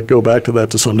they ought to go back to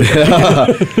that to some degree.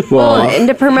 Well, and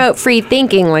to promote free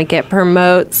thinking, like it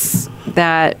promotes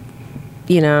that,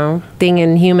 thing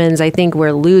in humans I think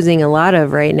we're losing a lot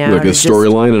of right now. Like a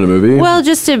storyline in a movie? Well,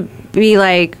 just to be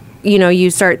like, you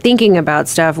start thinking about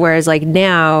stuff, whereas like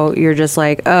now you're just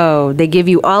like, oh, they give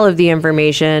you all of the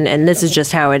information and this is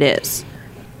just how it is.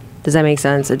 Does that make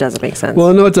sense? It doesn't make sense.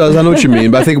 Well, no, it does. I know what you mean.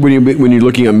 But I think when you're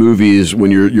looking at movies, when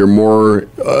you're more,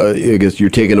 I guess you're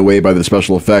taken away by the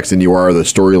special effects than you are the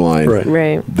storyline.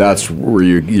 Right. That's where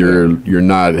you're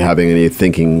not having any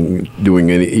thinking,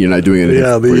 you're not doing anything.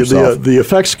 Yeah, for yourself. the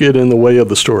effects get in the way of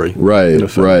the story. Right.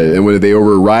 And when they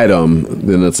override them,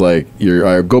 then it's like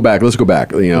go back. Let's go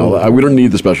back. We don't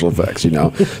need the special effects.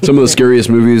 Some of the scariest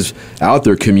movies out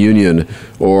there, Communion,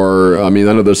 or I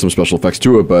know there's some special effects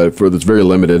to it, but it's very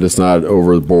limited. It's not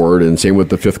overboard, and same with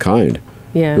The Fifth Kind.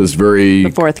 Yeah, it's very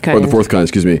The Fourth Kind. Or The Fourth Kind,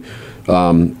 excuse me,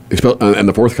 and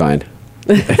The Fourth Kind.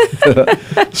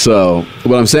 So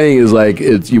what I'm saying is like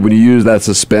when you use that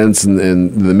suspense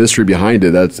and the mystery behind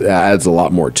it, that adds a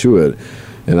lot more to it.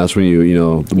 And that's when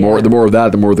the more of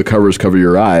that, the more the covers cover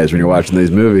your eyes when you're watching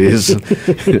these movies.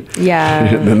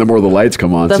 Yeah. Then the more the lights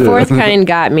come on. The Fourth Kind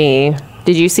got me.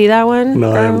 Did you see that one?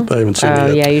 No, I haven't seen it yet.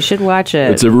 Oh, yeah, you should watch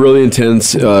it. It's a really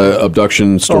intense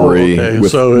abduction story. Oh, okay.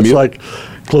 So it's like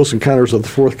Close Encounters of the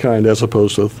Fourth Kind as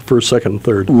opposed to First, Second, and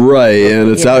Third. Right,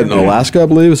 and it's out in Alaska, I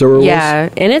believe. Is that where it was? Yeah,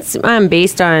 and it's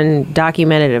based on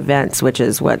documented events, which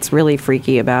is what's really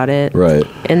freaky about it. Right.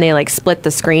 And they split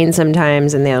the screen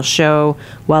sometimes, and they'll show,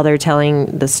 while they're telling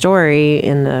the story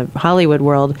in the Hollywood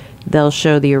world, they'll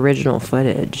show the original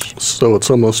footage. So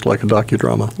it's almost like a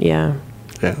docudrama. Yeah.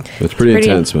 Yeah. It's pretty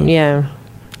intense, man. Yeah.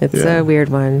 It's a weird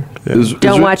one. Yeah.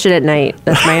 Don't watch it at night.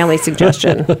 That's my only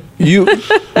suggestion. You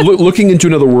Looking Into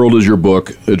Another World is your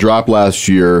book. It dropped last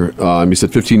year. You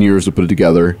said 15 years to put it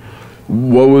together.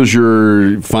 What was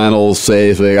your final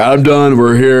say? Like, I'm done.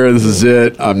 We're here. This is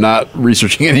it. I'm not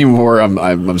researching anymore.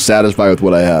 I'm satisfied with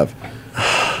what I have.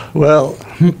 Well,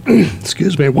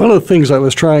 excuse me. One of the things I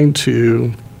was trying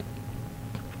to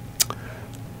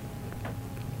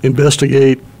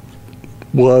investigate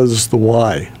was the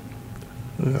why.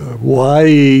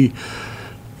 Why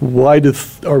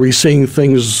are we seeing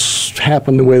things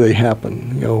happen the way they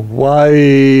happen? Why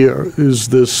is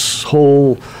this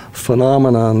whole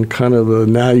phenomenon kind of a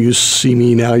now you see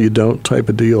me, now you don't type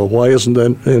of deal? Why isn't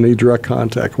there any direct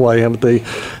contact? Why haven't they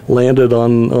landed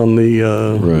on the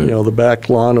the back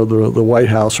lawn of the White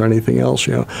House or anything else?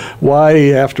 Why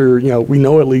after we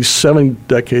know at least 7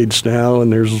 decades now,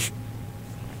 and there's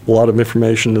a lot of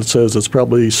information that says it's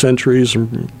probably centuries or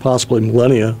possibly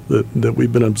millennia that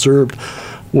we've been observed.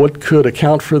 What could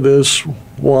account for this?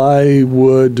 Why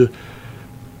would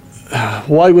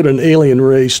an alien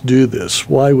race do this?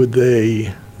 Why would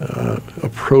they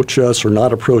approach us or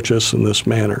not approach us in this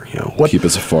manner? Keep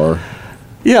us afar.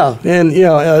 Yeah,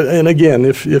 and again,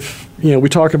 if we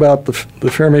talk about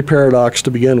the Fermi paradox to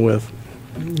begin with.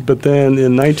 But then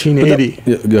in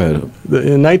 1980, go ahead.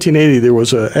 In 1980, there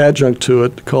was an adjunct to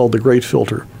it called the Great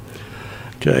Filter.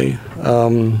 Okay,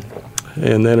 and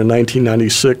then in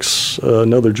 1996,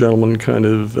 another gentleman kind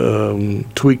of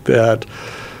tweaked that.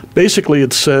 Basically,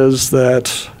 it says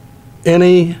that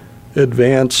any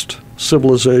advanced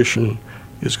civilization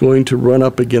is going to run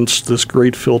up against this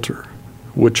Great Filter,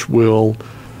 which will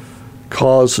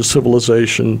cause the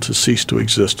civilization to cease to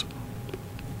exist.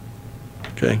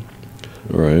 Okay.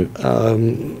 Right.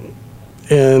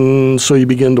 And so you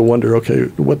begin to wonder, okay,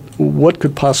 what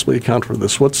could possibly account for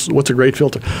this? What's a great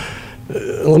filter?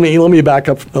 Let me back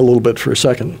up a little bit for a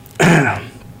second.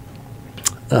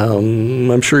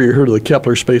 I'm sure you heard of the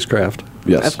Kepler spacecraft.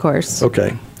 Yes. Of course.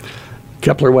 Okay.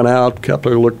 Kepler went out.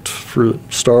 Kepler looked for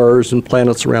stars and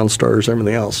planets around stars,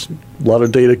 everything else. A lot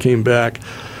of data came back.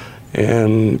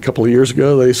 And a couple of years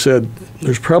ago, they said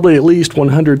there's probably at least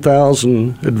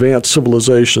 100,000 advanced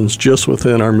civilizations just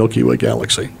within our Milky Way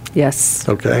galaxy. Yes.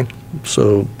 Okay.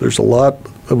 So there's a lot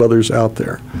of others out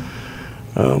there.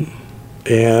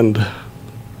 And the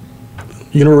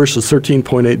universe is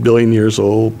 13.8 billion years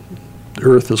old.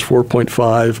 Earth is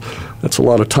 4.5. That's a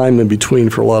lot of time in between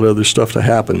for a lot of other stuff to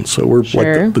happen. So we're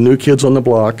like the new kids on the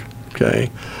block. Okay.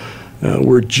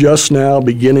 We're just now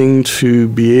beginning to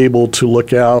be able to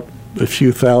look out a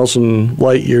few thousand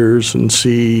light years and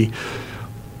see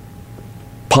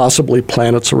possibly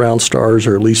planets around stars,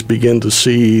 or at least begin to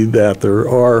see that there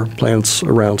are planets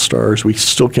around stars. We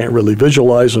still can't really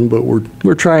visualize them, but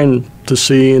we're trying to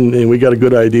see, and we got a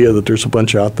good idea that there's a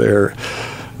bunch out there.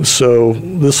 So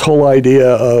this whole idea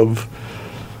of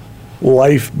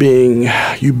life being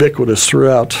ubiquitous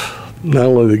throughout not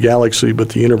only the galaxy but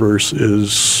the universe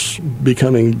is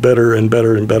becoming better and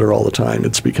better and better all the time.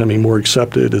 It's becoming more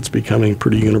accepted. It's becoming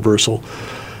pretty universal.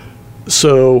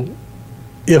 So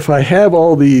if I have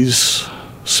all these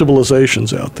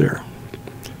civilizations out there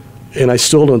and I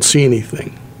still don't see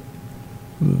anything,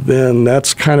 then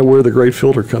that's kind of where the Great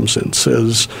Filter comes in. It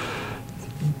says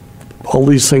all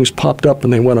these things popped up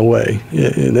and they went away.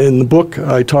 In the book,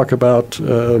 I talk about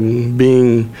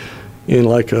being in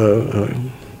like a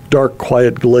dark,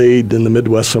 quiet glade in the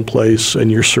Midwest someplace, and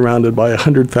you're surrounded by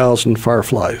 100,000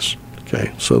 fireflies.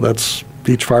 Okay, so that's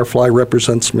each firefly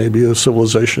represents maybe a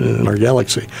civilization in our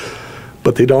galaxy.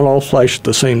 But they don't all flash at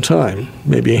the same time.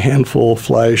 Maybe a handful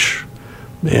flash,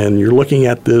 and you're looking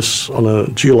at this on a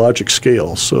geologic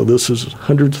scale. So this is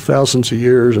hundreds of thousands of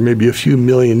years, or maybe a few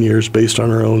million years, based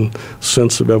on our own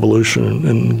sense of evolution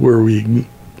and where we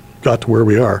got to where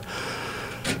we are.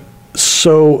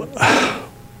 So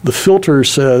the filter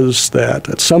says that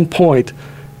at some point,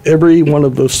 every one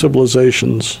of those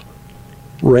civilizations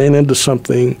ran into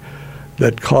something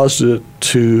that caused it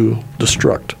to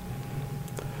destruct.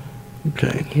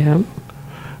 Okay. Yeah.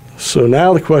 So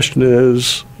now the question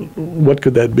is, what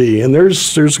could that be? And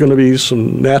there's going to be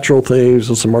some natural things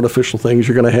and some artificial things.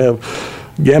 You're going to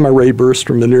have gamma ray bursts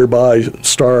from a nearby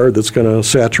star that's going to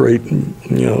saturate,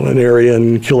 an area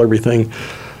and kill everything.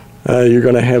 You're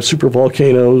going to have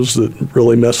supervolcanoes that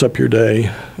really mess up your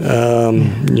day.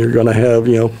 You're going to have,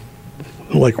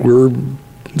 like we're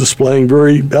displaying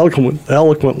very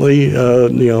eloquently,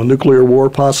 nuclear war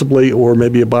possibly, or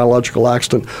maybe a biological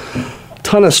accident.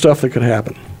 Ton of stuff that could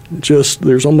happen.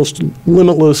 There's almost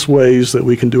limitless ways that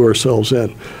we can do ourselves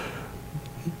in.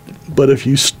 But if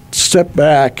you step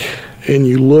back and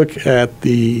you look at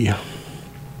the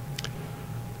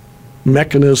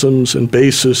mechanisms and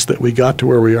basis that we got to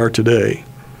where we are today.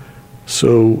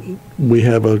 So we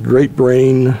have a great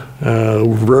brain,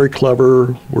 we're very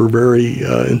clever, we're very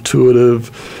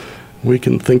intuitive, we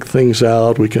can think things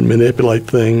out, we can manipulate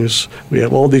things. We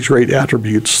have all these great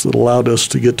attributes that allowed us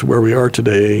to get to where we are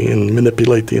today and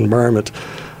manipulate the environment.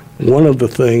 One of the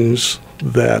things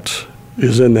that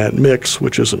is in that mix,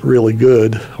 which isn't really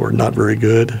good or not very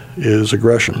good, is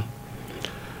aggression.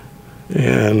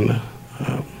 And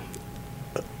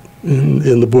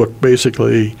in the book,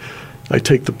 basically, I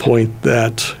take the point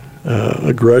that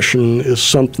aggression is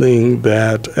something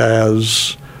that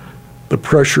as the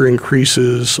pressure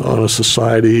increases on a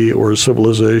society or a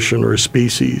civilization or a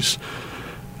species,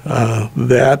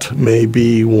 that may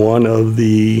be one of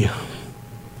the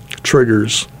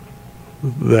triggers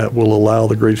that will allow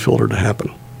the Great Filter to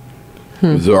happen.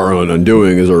 It's our own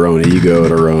undoing, is our own ego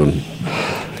and our own...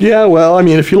 Yeah, well, I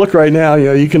mean, if you look right now,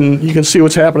 you can see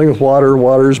what's happening with water.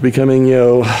 Water's becoming,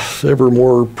 ever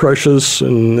more precious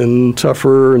and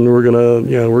tougher, and we're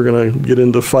gonna get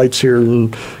into fights here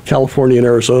in California and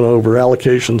Arizona over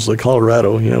allocations like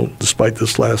Colorado. Despite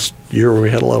this last year where we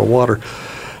had a lot of water,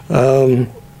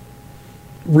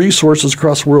 resources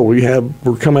across the world.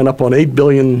 We're coming up on 8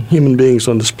 billion human beings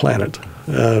on this planet.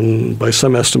 By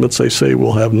some estimates, they say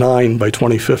we'll have 9 by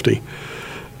 2050.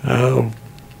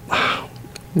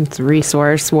 It's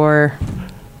resource war.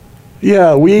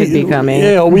 Yeah,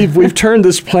 we've turned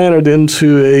this planet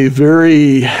into a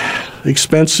very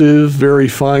expensive, very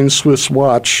fine Swiss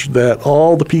watch that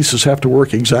all the pieces have to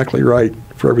work exactly right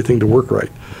for everything to work right.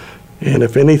 And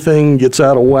if anything gets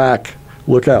out of whack,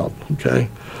 look out. Okay.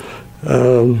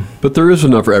 But there is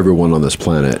enough for everyone on this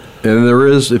planet, and there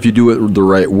is if you do it the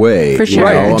right way. For sure.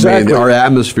 Right, exactly. I mean, our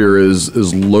atmosphere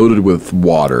is loaded with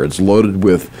water. It's loaded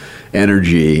with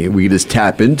energy. We can just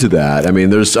tap into that. I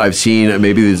mean, I've seen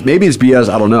maybe it's BS.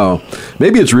 I don't know.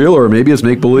 Maybe it's real or maybe it's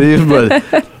make believe.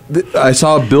 But I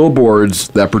saw billboards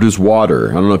that produce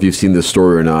water. I don't know if you've seen this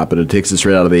story or not, but it takes it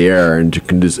straight out of the air and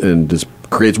just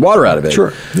creates water out of it.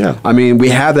 Sure. Yeah. I mean, we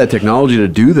have that technology to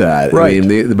do that. Right. I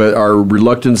mean, but our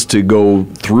reluctance to go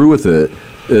through with it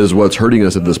is what's hurting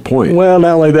us at this point. Well,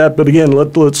 not only that, but again,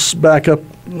 let's back up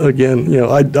again.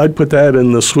 I'd put that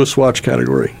in the Swiss watch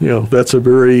category. That's a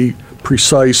very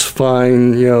precise,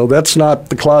 fine. That's not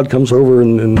the cloud comes over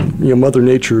and Mother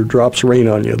Nature drops rain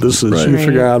on you. This is you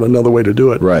figure out another way to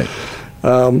do it. Right.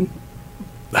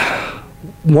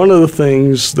 One of the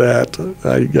things that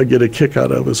I get a kick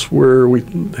out of is where we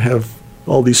have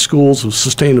all these schools of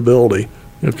sustainability.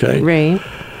 Okay. Right.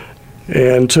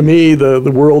 And to me, the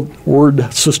word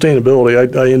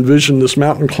sustainability, I envision this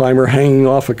mountain climber hanging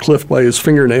off a cliff by his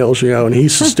fingernails, and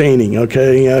he's sustaining,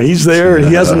 okay? He's there, and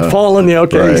he hasn't fallen,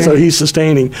 okay, right. So he's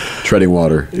sustaining. Treading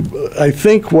water. I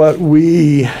think what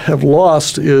we have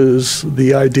lost is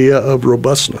the idea of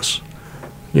robustness.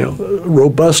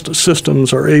 Robust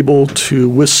systems are able to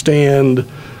withstand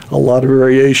a lot of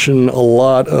variation, a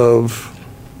lot of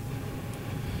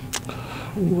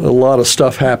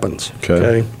stuff happens,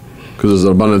 okay? Because there's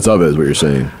an abundance of it, is what you're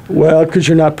saying. Well, because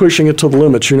you're not pushing it to the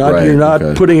limits. You're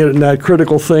not putting it in that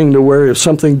critical thing to where if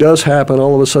something does happen,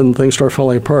 all of a sudden things start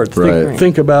falling apart.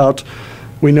 Think about,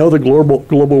 we know the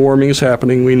global warming is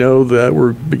happening. We know that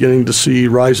we're beginning to see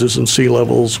rises in sea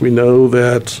levels. We know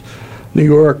that New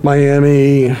York,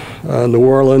 Miami, New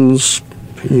Orleans,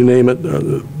 you name it,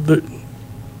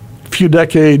 few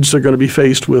decades, they're going to be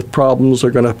faced with problems.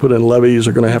 They're going to put in levees.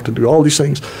 They're going to have to do all these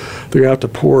things. They're going to have to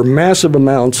pour massive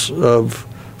amounts of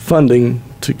funding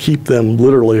to keep them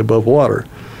literally above water.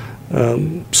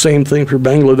 Same thing for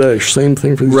Bangladesh. Same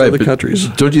thing for these other countries.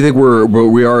 Don't you think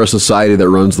we are a society that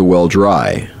runs the well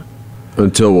dry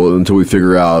until we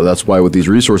figure out? That's why with these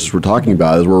resources we're talking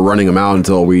about is we're running them out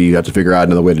until we have to figure out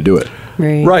another way to do it.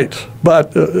 Right.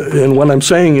 But and what I'm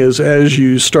saying is, as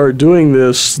you start doing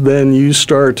this, then you're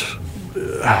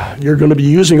going to be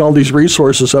using all these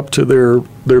resources up to their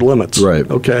limits. Right.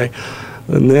 Okay.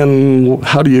 And then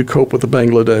how do you cope with the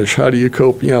Bangladesh? How do you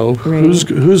cope?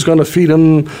 Who's going to feed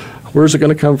them? Where's it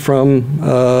going to come from?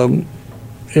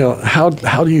 How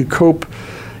do you cope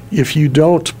if you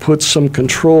don't put some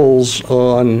controls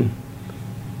on?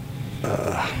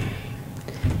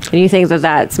 And you think that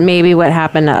that's maybe what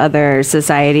happened to other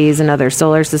societies and other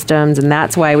solar systems, and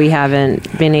that's why we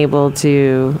haven't been able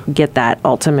to get that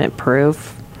ultimate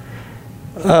proof?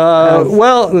 I'm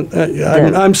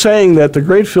saying that the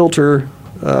Great Filter,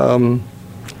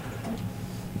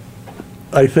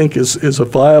 I think, is a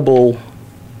viable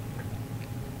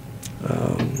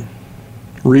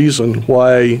reason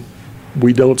why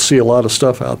we don't see a lot of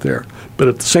stuff out there. But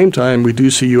at the same time, we do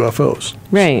see UFOs.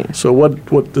 Right. So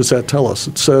what does that tell us?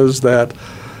 It says that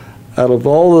out of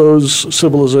all those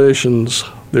civilizations,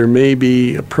 there may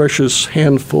be a precious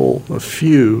handful, a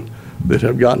few, that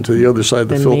have gotten to the other side of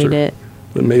the filter. That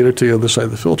made it to the other side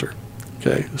of the filter.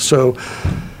 Okay. So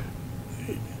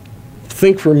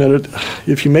think for a minute.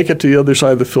 If you make it to the other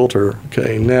side of the filter,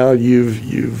 okay, now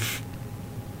you've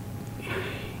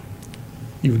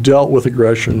dealt with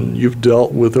aggression, you've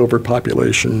dealt with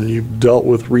overpopulation, you've dealt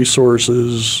with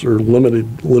resources or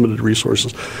limited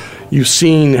resources. You've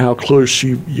seen how close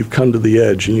you've come to the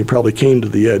edge, and you probably came to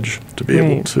the edge to be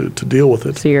able to deal with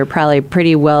it. So you're probably a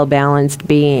pretty well-balanced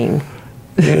being.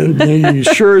 And you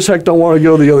sure as heck don't want to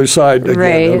go the other side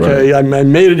again, okay? I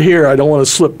made it here, I don't want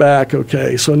to slip back,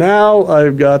 okay? So now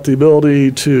I've got the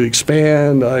ability to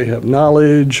expand, I have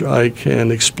knowledge, I can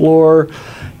explore.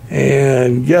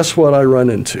 And guess what I run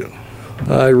into?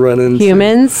 I run into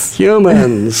humans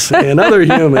and other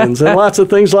humans and lots of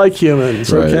things like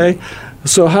humans, okay?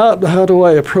 So how do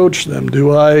I approach them?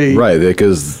 Do I... Right,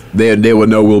 because they would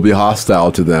know we'll be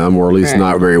hostile to them, or at least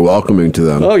not very welcoming to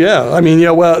them. Oh, yeah. I mean,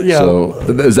 So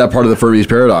is that part of the Fermi's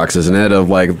paradox, isn't it? Of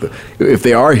like, if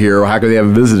they are here, how come they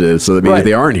haven't visited? So that means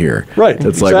they aren't here. Right.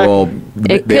 It's like, well,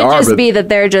 it they could are, just be that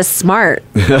they're just smart.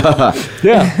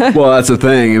 Yeah. Well, that's the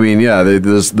thing. I mean,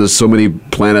 there's so many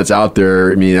planets out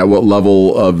there. I mean, at what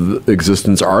level of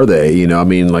existence are they? I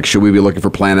mean, like, should we be looking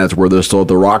for planets where they're still at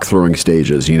the rock throwing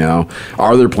stages?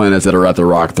 Are there planets that are at the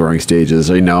rock throwing stages?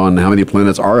 And how many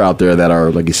planets are out there that are,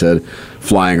 like you said,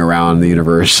 flying around the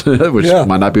universe, which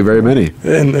might not be very many.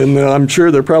 And I'm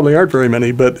sure there probably aren't very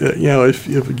many. But if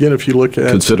you look at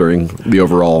considering the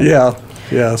overall, yeah.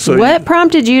 So what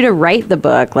prompted you to write the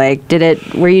book? Like, did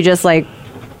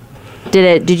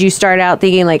you start out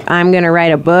thinking like, I'm going to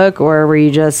write a book, or were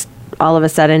you just all of a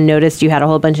sudden noticed you had a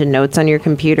whole bunch of notes on your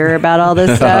computer about all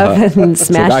this stuff and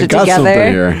smashed it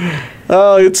together?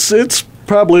 It's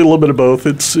probably a little bit of both.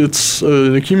 It's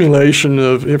an accumulation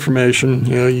of information.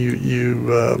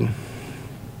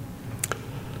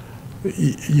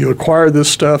 You acquire this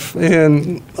stuff,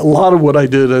 and a lot of what I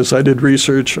did is I did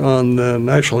research on the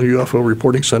National UFO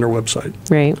Reporting Center website.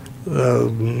 Right.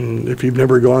 If you've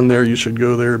never gone there, you should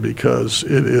go there because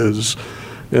it is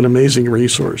an amazing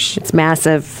resource. It's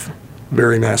massive.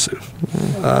 Very massive.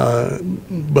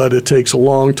 But it takes a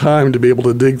long time to be able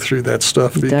to dig through that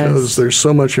stuff because there's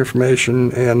so much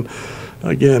information. And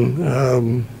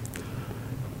again,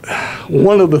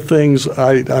 one of the things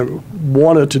I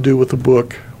wanted to do with the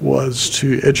book was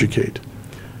to educate.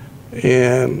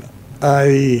 And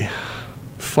I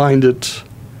find it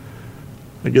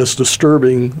I guess,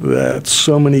 disturbing that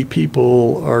so many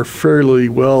people are fairly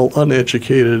well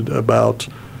uneducated about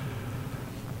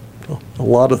a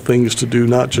lot of things to do,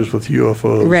 not just with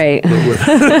UFOs. Right. But with,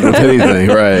 with anything,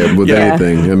 right. With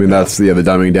anything. I mean, that's the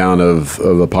dumbing down of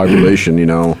the population,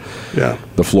 Yeah.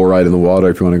 The fluoride in the water,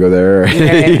 if you want to go there.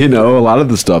 Right. A lot of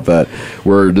the stuff that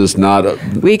we're just not...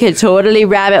 We could totally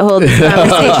rabbit hole this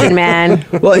conversation, man.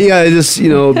 Well, yeah, just,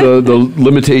 the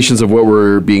limitations of what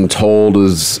we're being told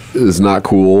is not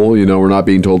cool. We're not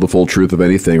being told the full truth of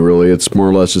anything, really. It's more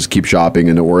or less just keep shopping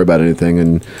and don't worry about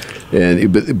anything.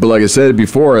 But like I said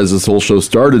before, as this whole show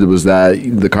started, it was that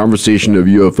the conversation of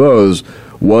UFOs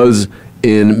was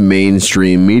in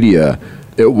mainstream media.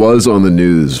 It was on the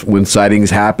news. When sightings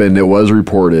happened, it was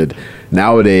reported.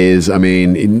 Nowadays, I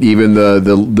mean, even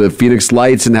the Phoenix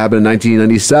Lights that happened in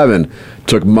 1997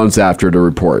 took months after to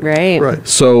report. Right.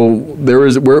 So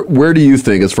where do you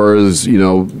think, as far as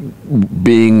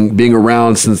being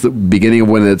around since the beginning of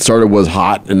when it started was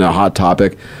hot and a hot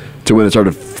topic, to when it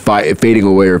started fading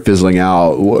away or fizzling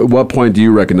out? What point do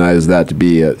you recognize that to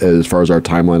be as far as our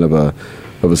timeline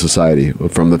of a society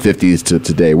from the 50s to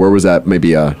today? Where was that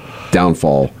maybe a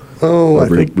downfall I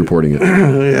think reporting it?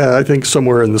 Yeah, I think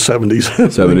somewhere in the 70s.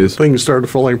 70s? Things started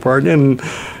falling apart. And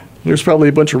there's probably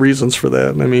a bunch of reasons for that.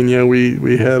 I mean,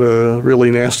 we had a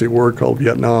really nasty war called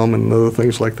Vietnam and other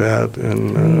things like that.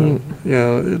 And,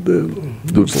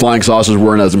 the flying saucers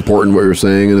weren't as important, what you're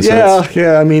saying, in a sense?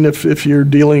 Yeah. I mean, if you're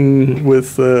dealing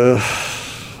with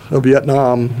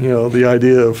Vietnam, the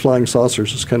idea of flying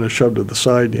saucers is kind of shoved to the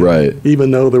side. Right.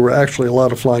 Even though there were actually a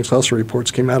lot of flying saucer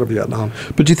reports came out of Vietnam.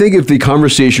 But do you think if the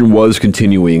conversation was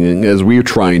continuing, and as we're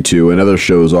trying to, and other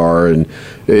shows are, and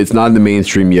it's not in the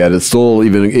mainstream yet, it's still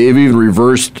even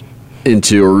reversed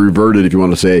into, or reverted, if you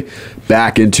want to say,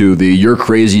 back into the "you're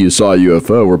crazy, you saw a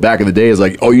UFO," where back in the day it's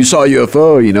like, "Oh, you saw a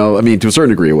UFO," I mean, to a certain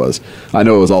degree it was. I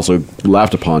know it was also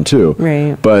laughed upon too.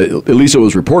 Right. But at least it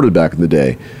was reported back in the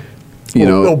day.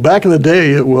 Well, back in the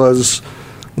day, it was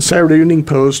Saturday Evening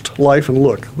Post, Life, and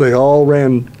Look. They all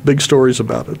ran big stories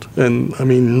about it. And, I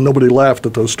mean, nobody laughed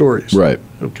at those stories. Right.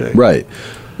 Okay. Right.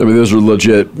 I mean, those were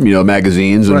legit,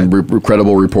 magazines and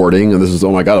credible reporting. And this is,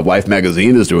 oh, my God, if Life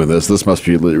magazine is doing this must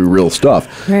be real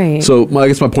stuff. Right. So I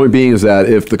guess my point being is that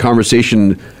if the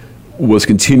conversation was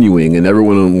continuing and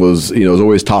everyone was, was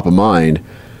always top of mind,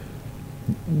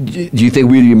 do you think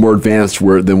we'd be more advanced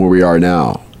than where we are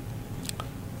now?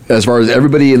 As far as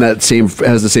everybody in that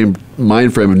has the same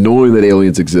mind frame of knowing that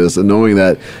aliens exist and knowing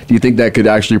that, do you think that could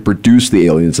actually produce the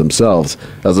aliens themselves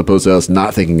as opposed to us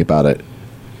not thinking about it?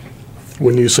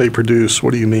 When you say produce,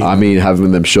 what do you mean? I mean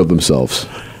having them show themselves.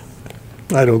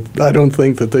 I don't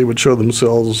think that they would show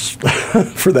themselves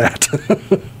for that.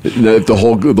 If the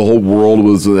whole world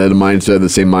was at a mindset, the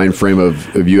same mind frame of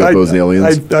UFOs and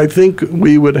aliens? I think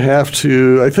we would have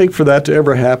to, I think for that to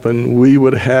ever happen, we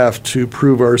would have to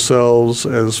prove ourselves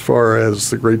as far as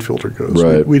the Great Filter goes.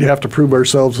 Right. We'd have to prove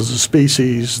ourselves as a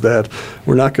species that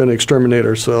we're not going to exterminate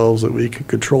ourselves, that we can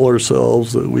control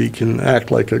ourselves, that we can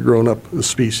act like a grown-up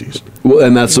species. Well,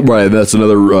 and that's right. That's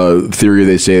another theory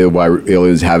they say why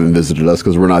aliens haven't visited us,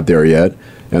 because we're not there yet,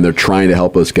 and they're trying to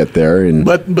help us get there.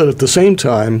 But at the same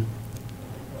time,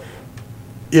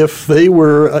 if they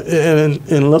were,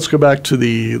 and let's go back to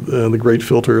the Great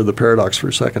Filter, the paradox for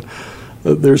a second.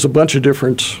 There's a bunch of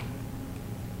different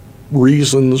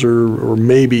reasons or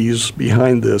maybes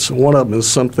behind this. And one of them is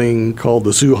something called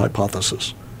the zoo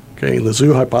hypothesis. Okay, and the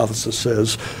zoo hypothesis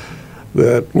says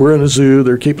that we're in a zoo,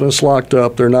 they're keeping us locked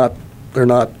up, they're not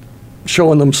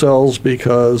showing themselves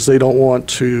because they don't want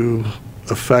to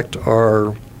affect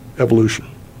our evolution.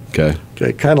 Okay,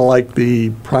 kind of like the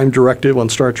Prime Directive on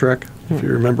Star Trek, if you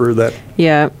remember that.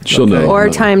 Yeah. She'll know. Or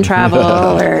time travel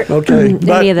or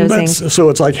any of those things. So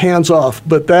it's like hands off.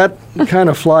 But that kind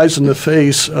of flies in the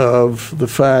face of the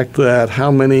fact that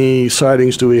how many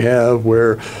sightings do we have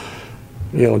where,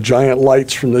 giant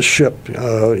lights from the ship,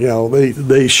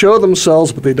 they show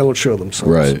themselves, but they don't show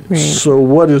themselves. Right. So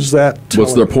what is that telling?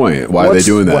 What's their point? Why are they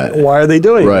doing that? Why are they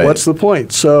doing it? What's the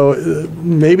point? So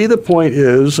maybe the point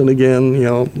is, and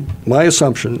again, my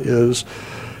assumption is,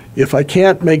 if I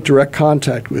can't make direct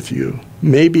contact with you,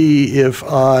 maybe if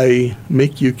I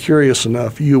make you curious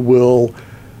enough, you will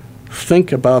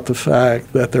think about the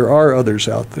fact that there are others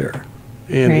out there.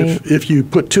 And if you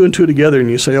put two and two together and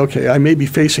you say, okay, I may be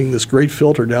facing this Great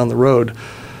Filter down the road,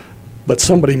 but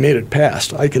somebody made it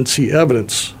past. I can see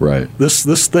evidence. Right.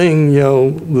 This thing,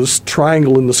 this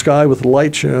triangle in the sky with the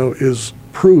light show is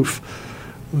proof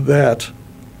that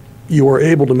you were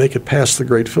able to make it past the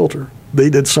Great Filter. They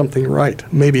did something right.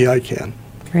 Maybe I can.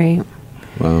 Right.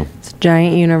 Wow. It's a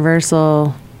giant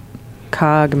universal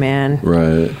cog, man.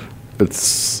 Right.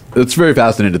 It's very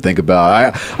fascinating to think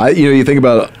about. You think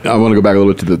about. I want to go back a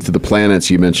little bit to the planets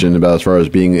you mentioned about as far as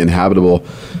being inhabitable.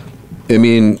 I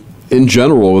mean, in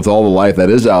general, with all the life that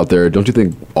is out there, don't you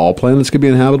think all planets could be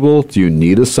inhabitable? Do you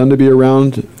need a sun to be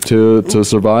around to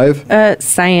survive?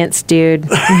 Science, dude.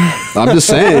 I'm just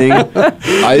saying.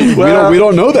 We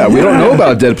don't know that. We don't know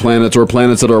about dead planets or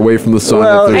planets that are away from the sun.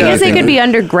 Well, I guess they could be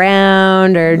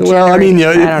underground or. Well, I mean,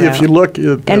 if you look,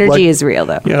 energy is real,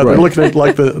 though. Yeah, they're looking at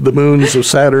like the moons of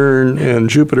Saturn and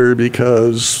Jupiter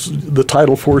because the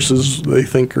tidal forces they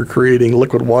think are creating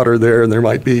liquid water there, and there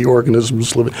might be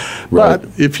organisms living. Right. But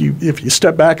if you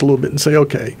step back a little bit and say,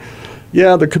 okay,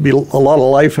 yeah, there could be a lot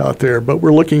of life out there, but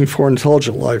we're looking for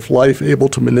intelligent life able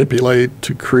to manipulate,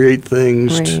 to create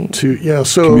things,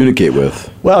 so communicate with.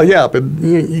 Well, yeah, but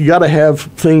you got to have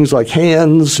things like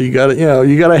hands. You got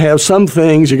to have some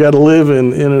things. You got to live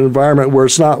in an environment where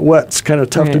it's not wet. It's kind of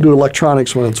tough to do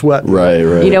electronics when it's wet. Right.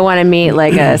 You don't want to meet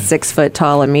like a 6 foot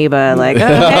tall amoeba. Like, oh,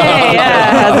 hey,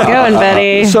 how's it going,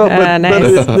 buddy? So,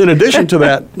 nice. but in addition to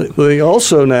that, they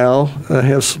also now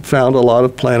have found a lot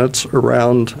of planets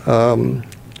around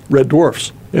red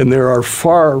dwarfs, and there are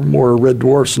far more red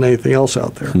dwarfs than anything else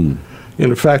out there.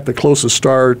 In fact, the closest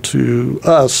star to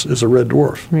us is a red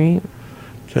dwarf. Right.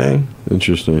 Okay.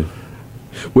 Interesting.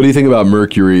 What do you think about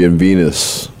Mercury and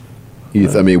Venus?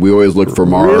 I mean, we always look for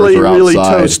Mars or outside. Really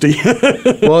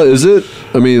toasty. Well, is it?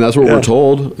 I mean, that's what we're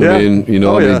told. Yeah. I mean,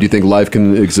 do you think life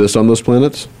can exist on those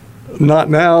planets? Not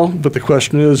now, but the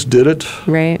question is, did it?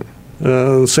 Right.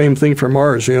 Same thing for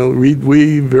Mars.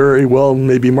 We very well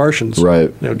may be Martians.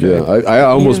 Right. Okay.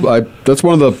 Yeah. That's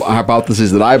one of the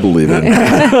hypotheses that I believe in.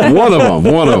 One of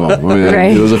them. I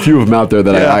mean, there's a few of them out there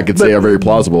that I could say are very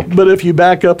plausible. But if you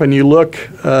back up and you look,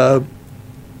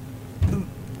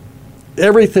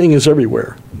 everything is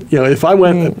everywhere. If I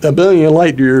went a billion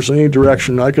light years in any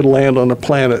direction, I could land on a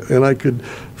planet and I could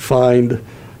find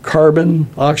carbon,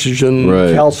 oxygen,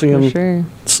 calcium. Sure.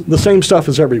 The same stuff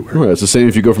is everywhere. Right. It's the same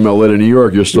if you go from LA to New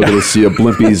York, you're still going to see a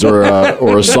Blimpies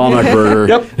or a Sonic burger.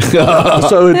 Yep.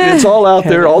 So it's all out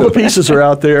there. All the pieces are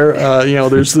out there.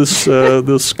 There's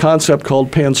this concept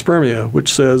called panspermia,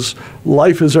 which says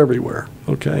life is everywhere.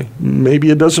 Okay.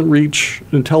 Maybe it doesn't reach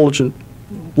intelligent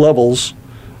levels,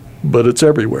 but it's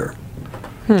everywhere.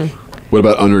 What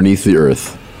about underneath the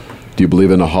Earth? Do you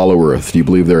believe in a hollow Earth? Do you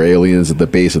believe there are aliens at the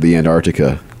base of the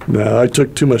Antarctica? No, I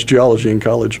took too much geology in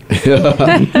college.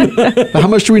 How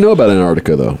much do we know about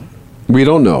Antarctica, though? We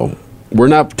don't know. We're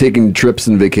not taking trips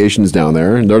and vacations down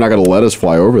there, and they're not going to let us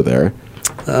fly over there.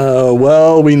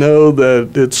 Well, we know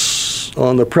that it's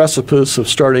on the precipice of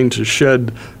starting to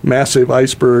shed massive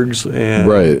icebergs. And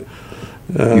right.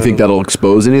 You think that'll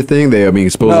expose anything?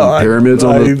 Expose pyramids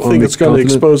on the continent? I think it's going to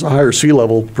expose a higher sea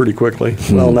level pretty quickly.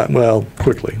 Well,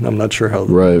 quickly. I'm not sure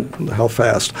how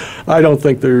fast. I don't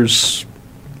think there's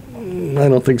an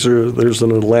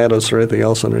Atlantis or anything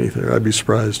else underneath there. I'd be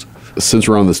surprised. Since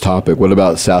we're on this topic, what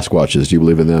about Sasquatches? Do you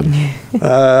believe in them?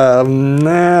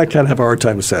 I kind of have a hard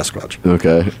time with Sasquatch.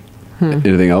 Okay.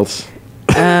 Anything else?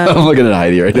 I'm looking at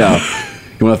Heidi right now.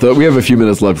 We have a few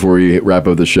minutes left before we wrap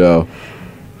up the show.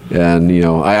 And,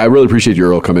 I really appreciate you,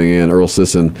 Earl, coming in, Earl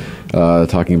Sisson,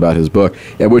 talking about his book.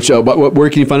 Where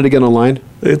can you find it again online?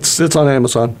 It's on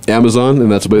Amazon. Amazon, and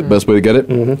that's the best way to get it?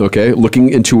 Mm-hmm. Okay. Looking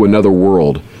into Another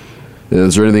World.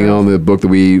 Is there anything on the book that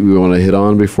we want to hit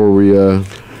on before we...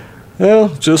 Well,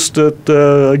 just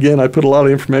that, again, I put a lot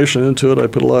of information into it. I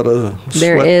put a lot of sweat.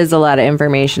 There is a lot of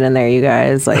information in there, you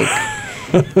guys.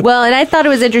 Well, and I thought it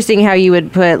was interesting how you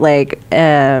would put,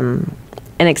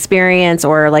 an experience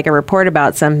or a report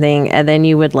about something, and then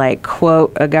you would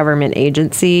quote a government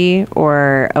agency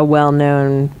or a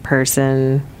well-known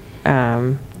person,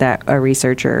 that a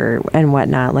researcher and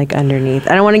whatnot, underneath.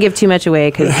 I don't want to give too much away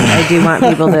because I do want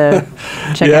people to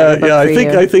check out the book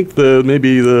I think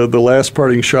the last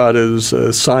parting shot is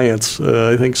science.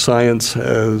 I think science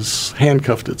has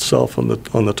handcuffed itself on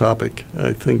the topic.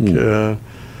 I think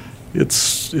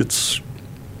it's.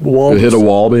 It hit a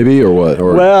wall, maybe, or what?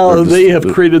 They have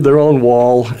created their own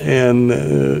wall, and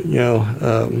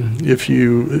if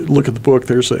you look at the book,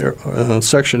 there's a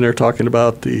section there talking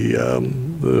about the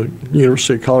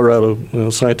University of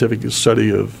Colorado scientific study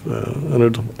of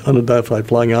unidentified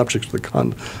flying objects, the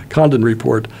Condon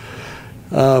Report.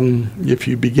 If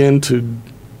you begin to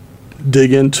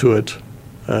dig into it,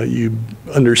 you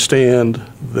understand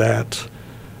that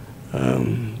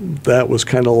that was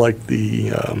kind of like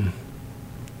the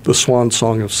swan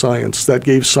song of science. That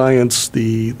gave science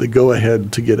the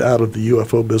go-ahead to get out of the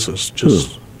UFO business.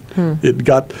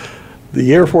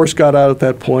 The Air Force got out at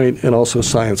that point, and also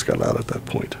science got out at that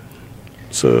point.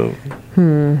 So,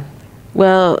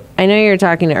 Well, I know you were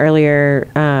talking earlier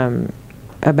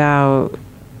about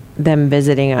them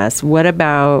visiting us. What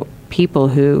about people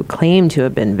who claim to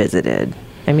have been visited?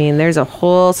 I mean, there's a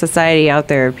whole society out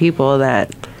there of people that,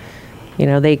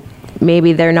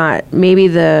 maybe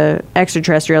the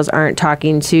extraterrestrials aren't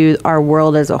talking to our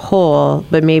world as a whole,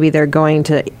 but maybe they're going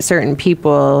to certain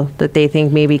people that they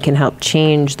think maybe can help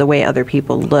change the way other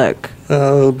people look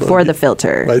for the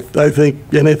filter. I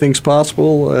think anything's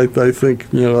possible. I think,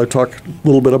 I talk a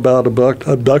little bit about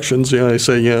abductions. I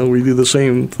say, we do the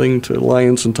same thing to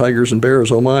lions and tigers and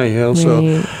bears. Oh my,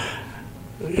 so,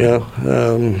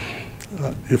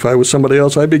 if I was somebody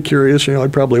else, I'd be curious.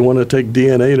 I'd probably want to take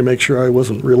DNA to make sure I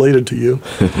wasn't related to you.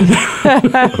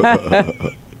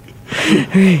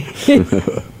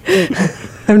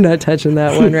 I'm not touching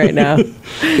that one right now.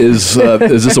 Is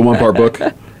this a one-part book?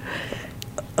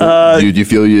 Do you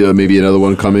feel maybe another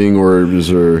one coming, or is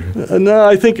there? No,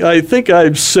 I think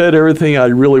I've said everything I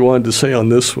really wanted to say on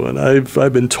this one.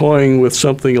 I've been toying with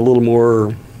something a little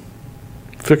more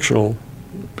fictional,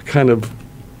 kind of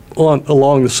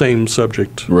along the same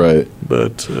subject. Right.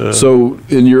 But so,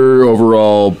 in your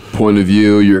overall point of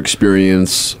view, your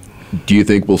experience, do you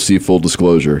think we'll see full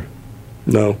disclosure?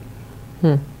 No.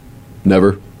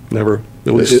 Never? Never.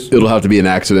 It'll have to be an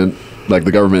accident. Like,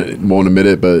 the government won't admit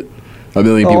it, but a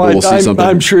million people will see something.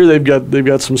 I'm sure they've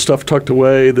got some stuff tucked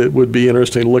away that would be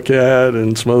interesting to look at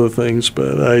and some other things,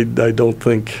 but I don't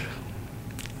think,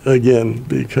 again,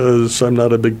 because I'm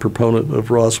not a big proponent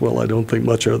of Roswell, I don't think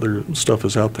much other stuff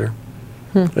is out there.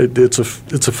 It's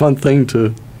a fun thing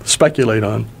to speculate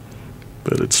on,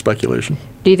 but it's speculation.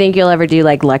 Do you think you'll ever do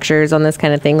like lectures on this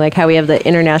kind of thing, like how we have the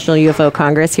International UFO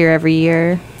Congress here every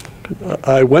year?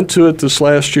 I went to it this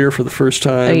last year for the first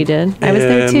time. Oh, you did? I was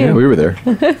there too. Yeah, we were there.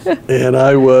 And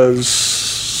I was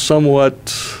somewhat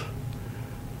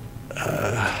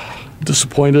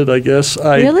disappointed, I guess.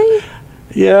 Really?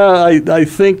 Yeah, I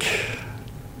think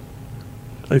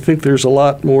there's a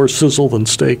lot more sizzle than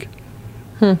steak.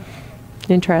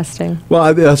 Interesting.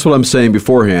 Well, that's what I'm saying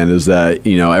beforehand, is that,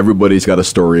 everybody's got a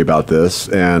story about this,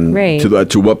 and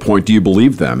to what point do you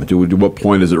believe them? To what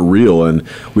point is it real? And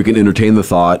we can entertain the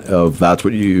thought of that's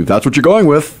what you're going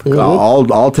with.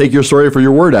 Mm-hmm. I'll take your story for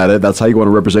your word at it. That's how you want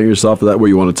to represent yourself. That's what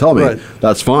you want to tell me. Right.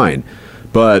 That's fine.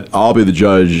 But I'll be the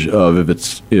judge of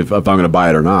if I'm going to buy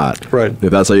it or not. Right.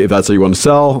 If that's how you want to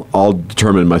sell, I'll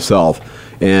determine myself.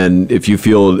 And if you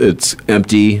feel it's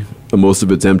empty, most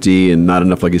of it's empty and not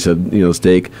enough, like you said,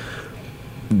 steak,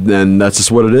 then that's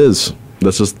just what it is.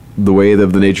 That's just the way the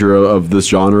nature of this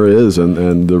genre is,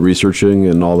 and the researching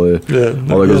and all that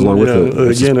goes along with it.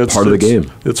 It's part of the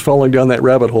game. It's falling down that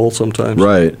rabbit hole sometimes.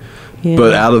 Right. Yeah.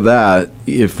 But out of that,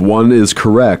 if one is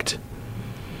correct,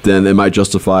 then it might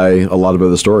justify a lot of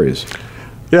other stories.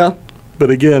 Yeah, but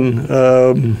again,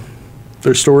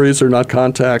 their stories are not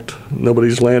contact.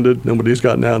 Nobody's landed. Nobody's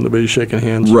gotten out. Nobody's shaking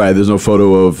hands. Right. There's no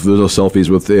selfies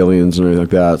with aliens or anything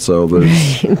like that. So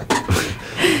there's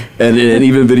and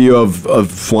even video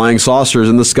of flying saucers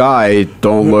in the sky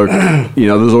don't look.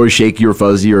 There's always shaky or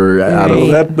fuzzy or out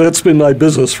of. That's been my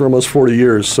business for almost 40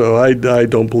 years. So I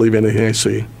don't believe anything I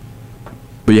see.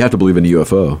 But you have to believe in a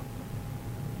UFO.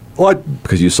 Well,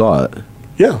 because you saw it.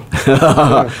 Yeah.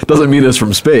 Doesn't mean it's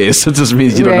from space. It just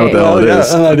means you don't know what the hell it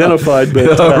is. Unidentified,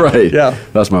 but right. Yeah.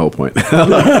 That's my whole point.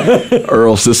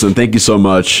 Earl Sisson, thank you so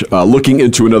much. Looking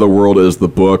Into Another World is the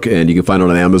book, and you can find it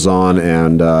on Amazon.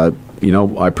 And I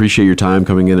appreciate your time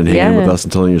coming in and hanging with us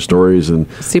and telling your stories.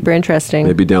 And super interesting.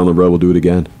 Maybe down the road we'll do it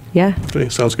again. Yeah. Okay,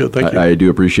 sounds good. Thank you. I do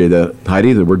appreciate that.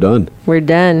 Heidi, we're done. We're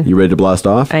done. You ready to blast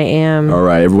off? I am. All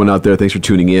right. Everyone out there, thanks for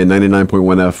tuning in. 99.1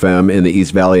 FM in the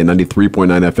East Valley and 93.9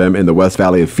 FM in the West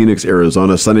Valley of Phoenix,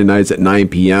 Arizona. Sunday nights at 9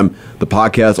 p.m. The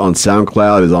podcast on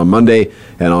SoundCloud is on Monday.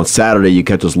 And on Saturday, you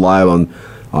catch us live on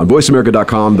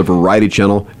VoiceAmerica.com, the Variety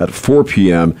Channel, at 4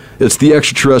 p.m. It's the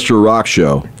Extraterrestrial Rock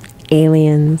Show.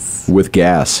 Aliens. With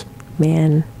gas.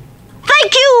 Man.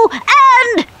 Thank you,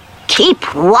 and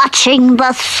keep watching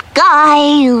the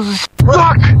skies.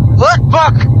 Look!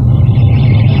 Look!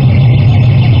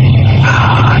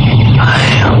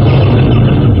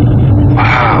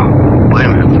 Wow. Wait a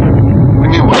minute. We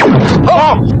need one.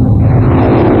 Oh!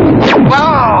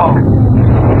 Wow!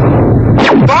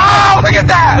 Wow! Look at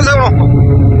that!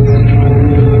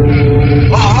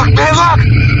 Oh, look, man, look!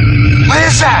 What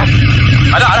is that?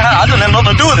 I didn't have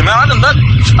nothing to do with it, man. I didn't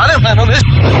have nothing to do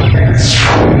with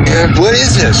this. What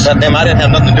is this? Damn, I didn't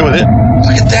have nothing to do with it.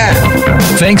 Look at that.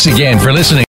 Thanks again for listening.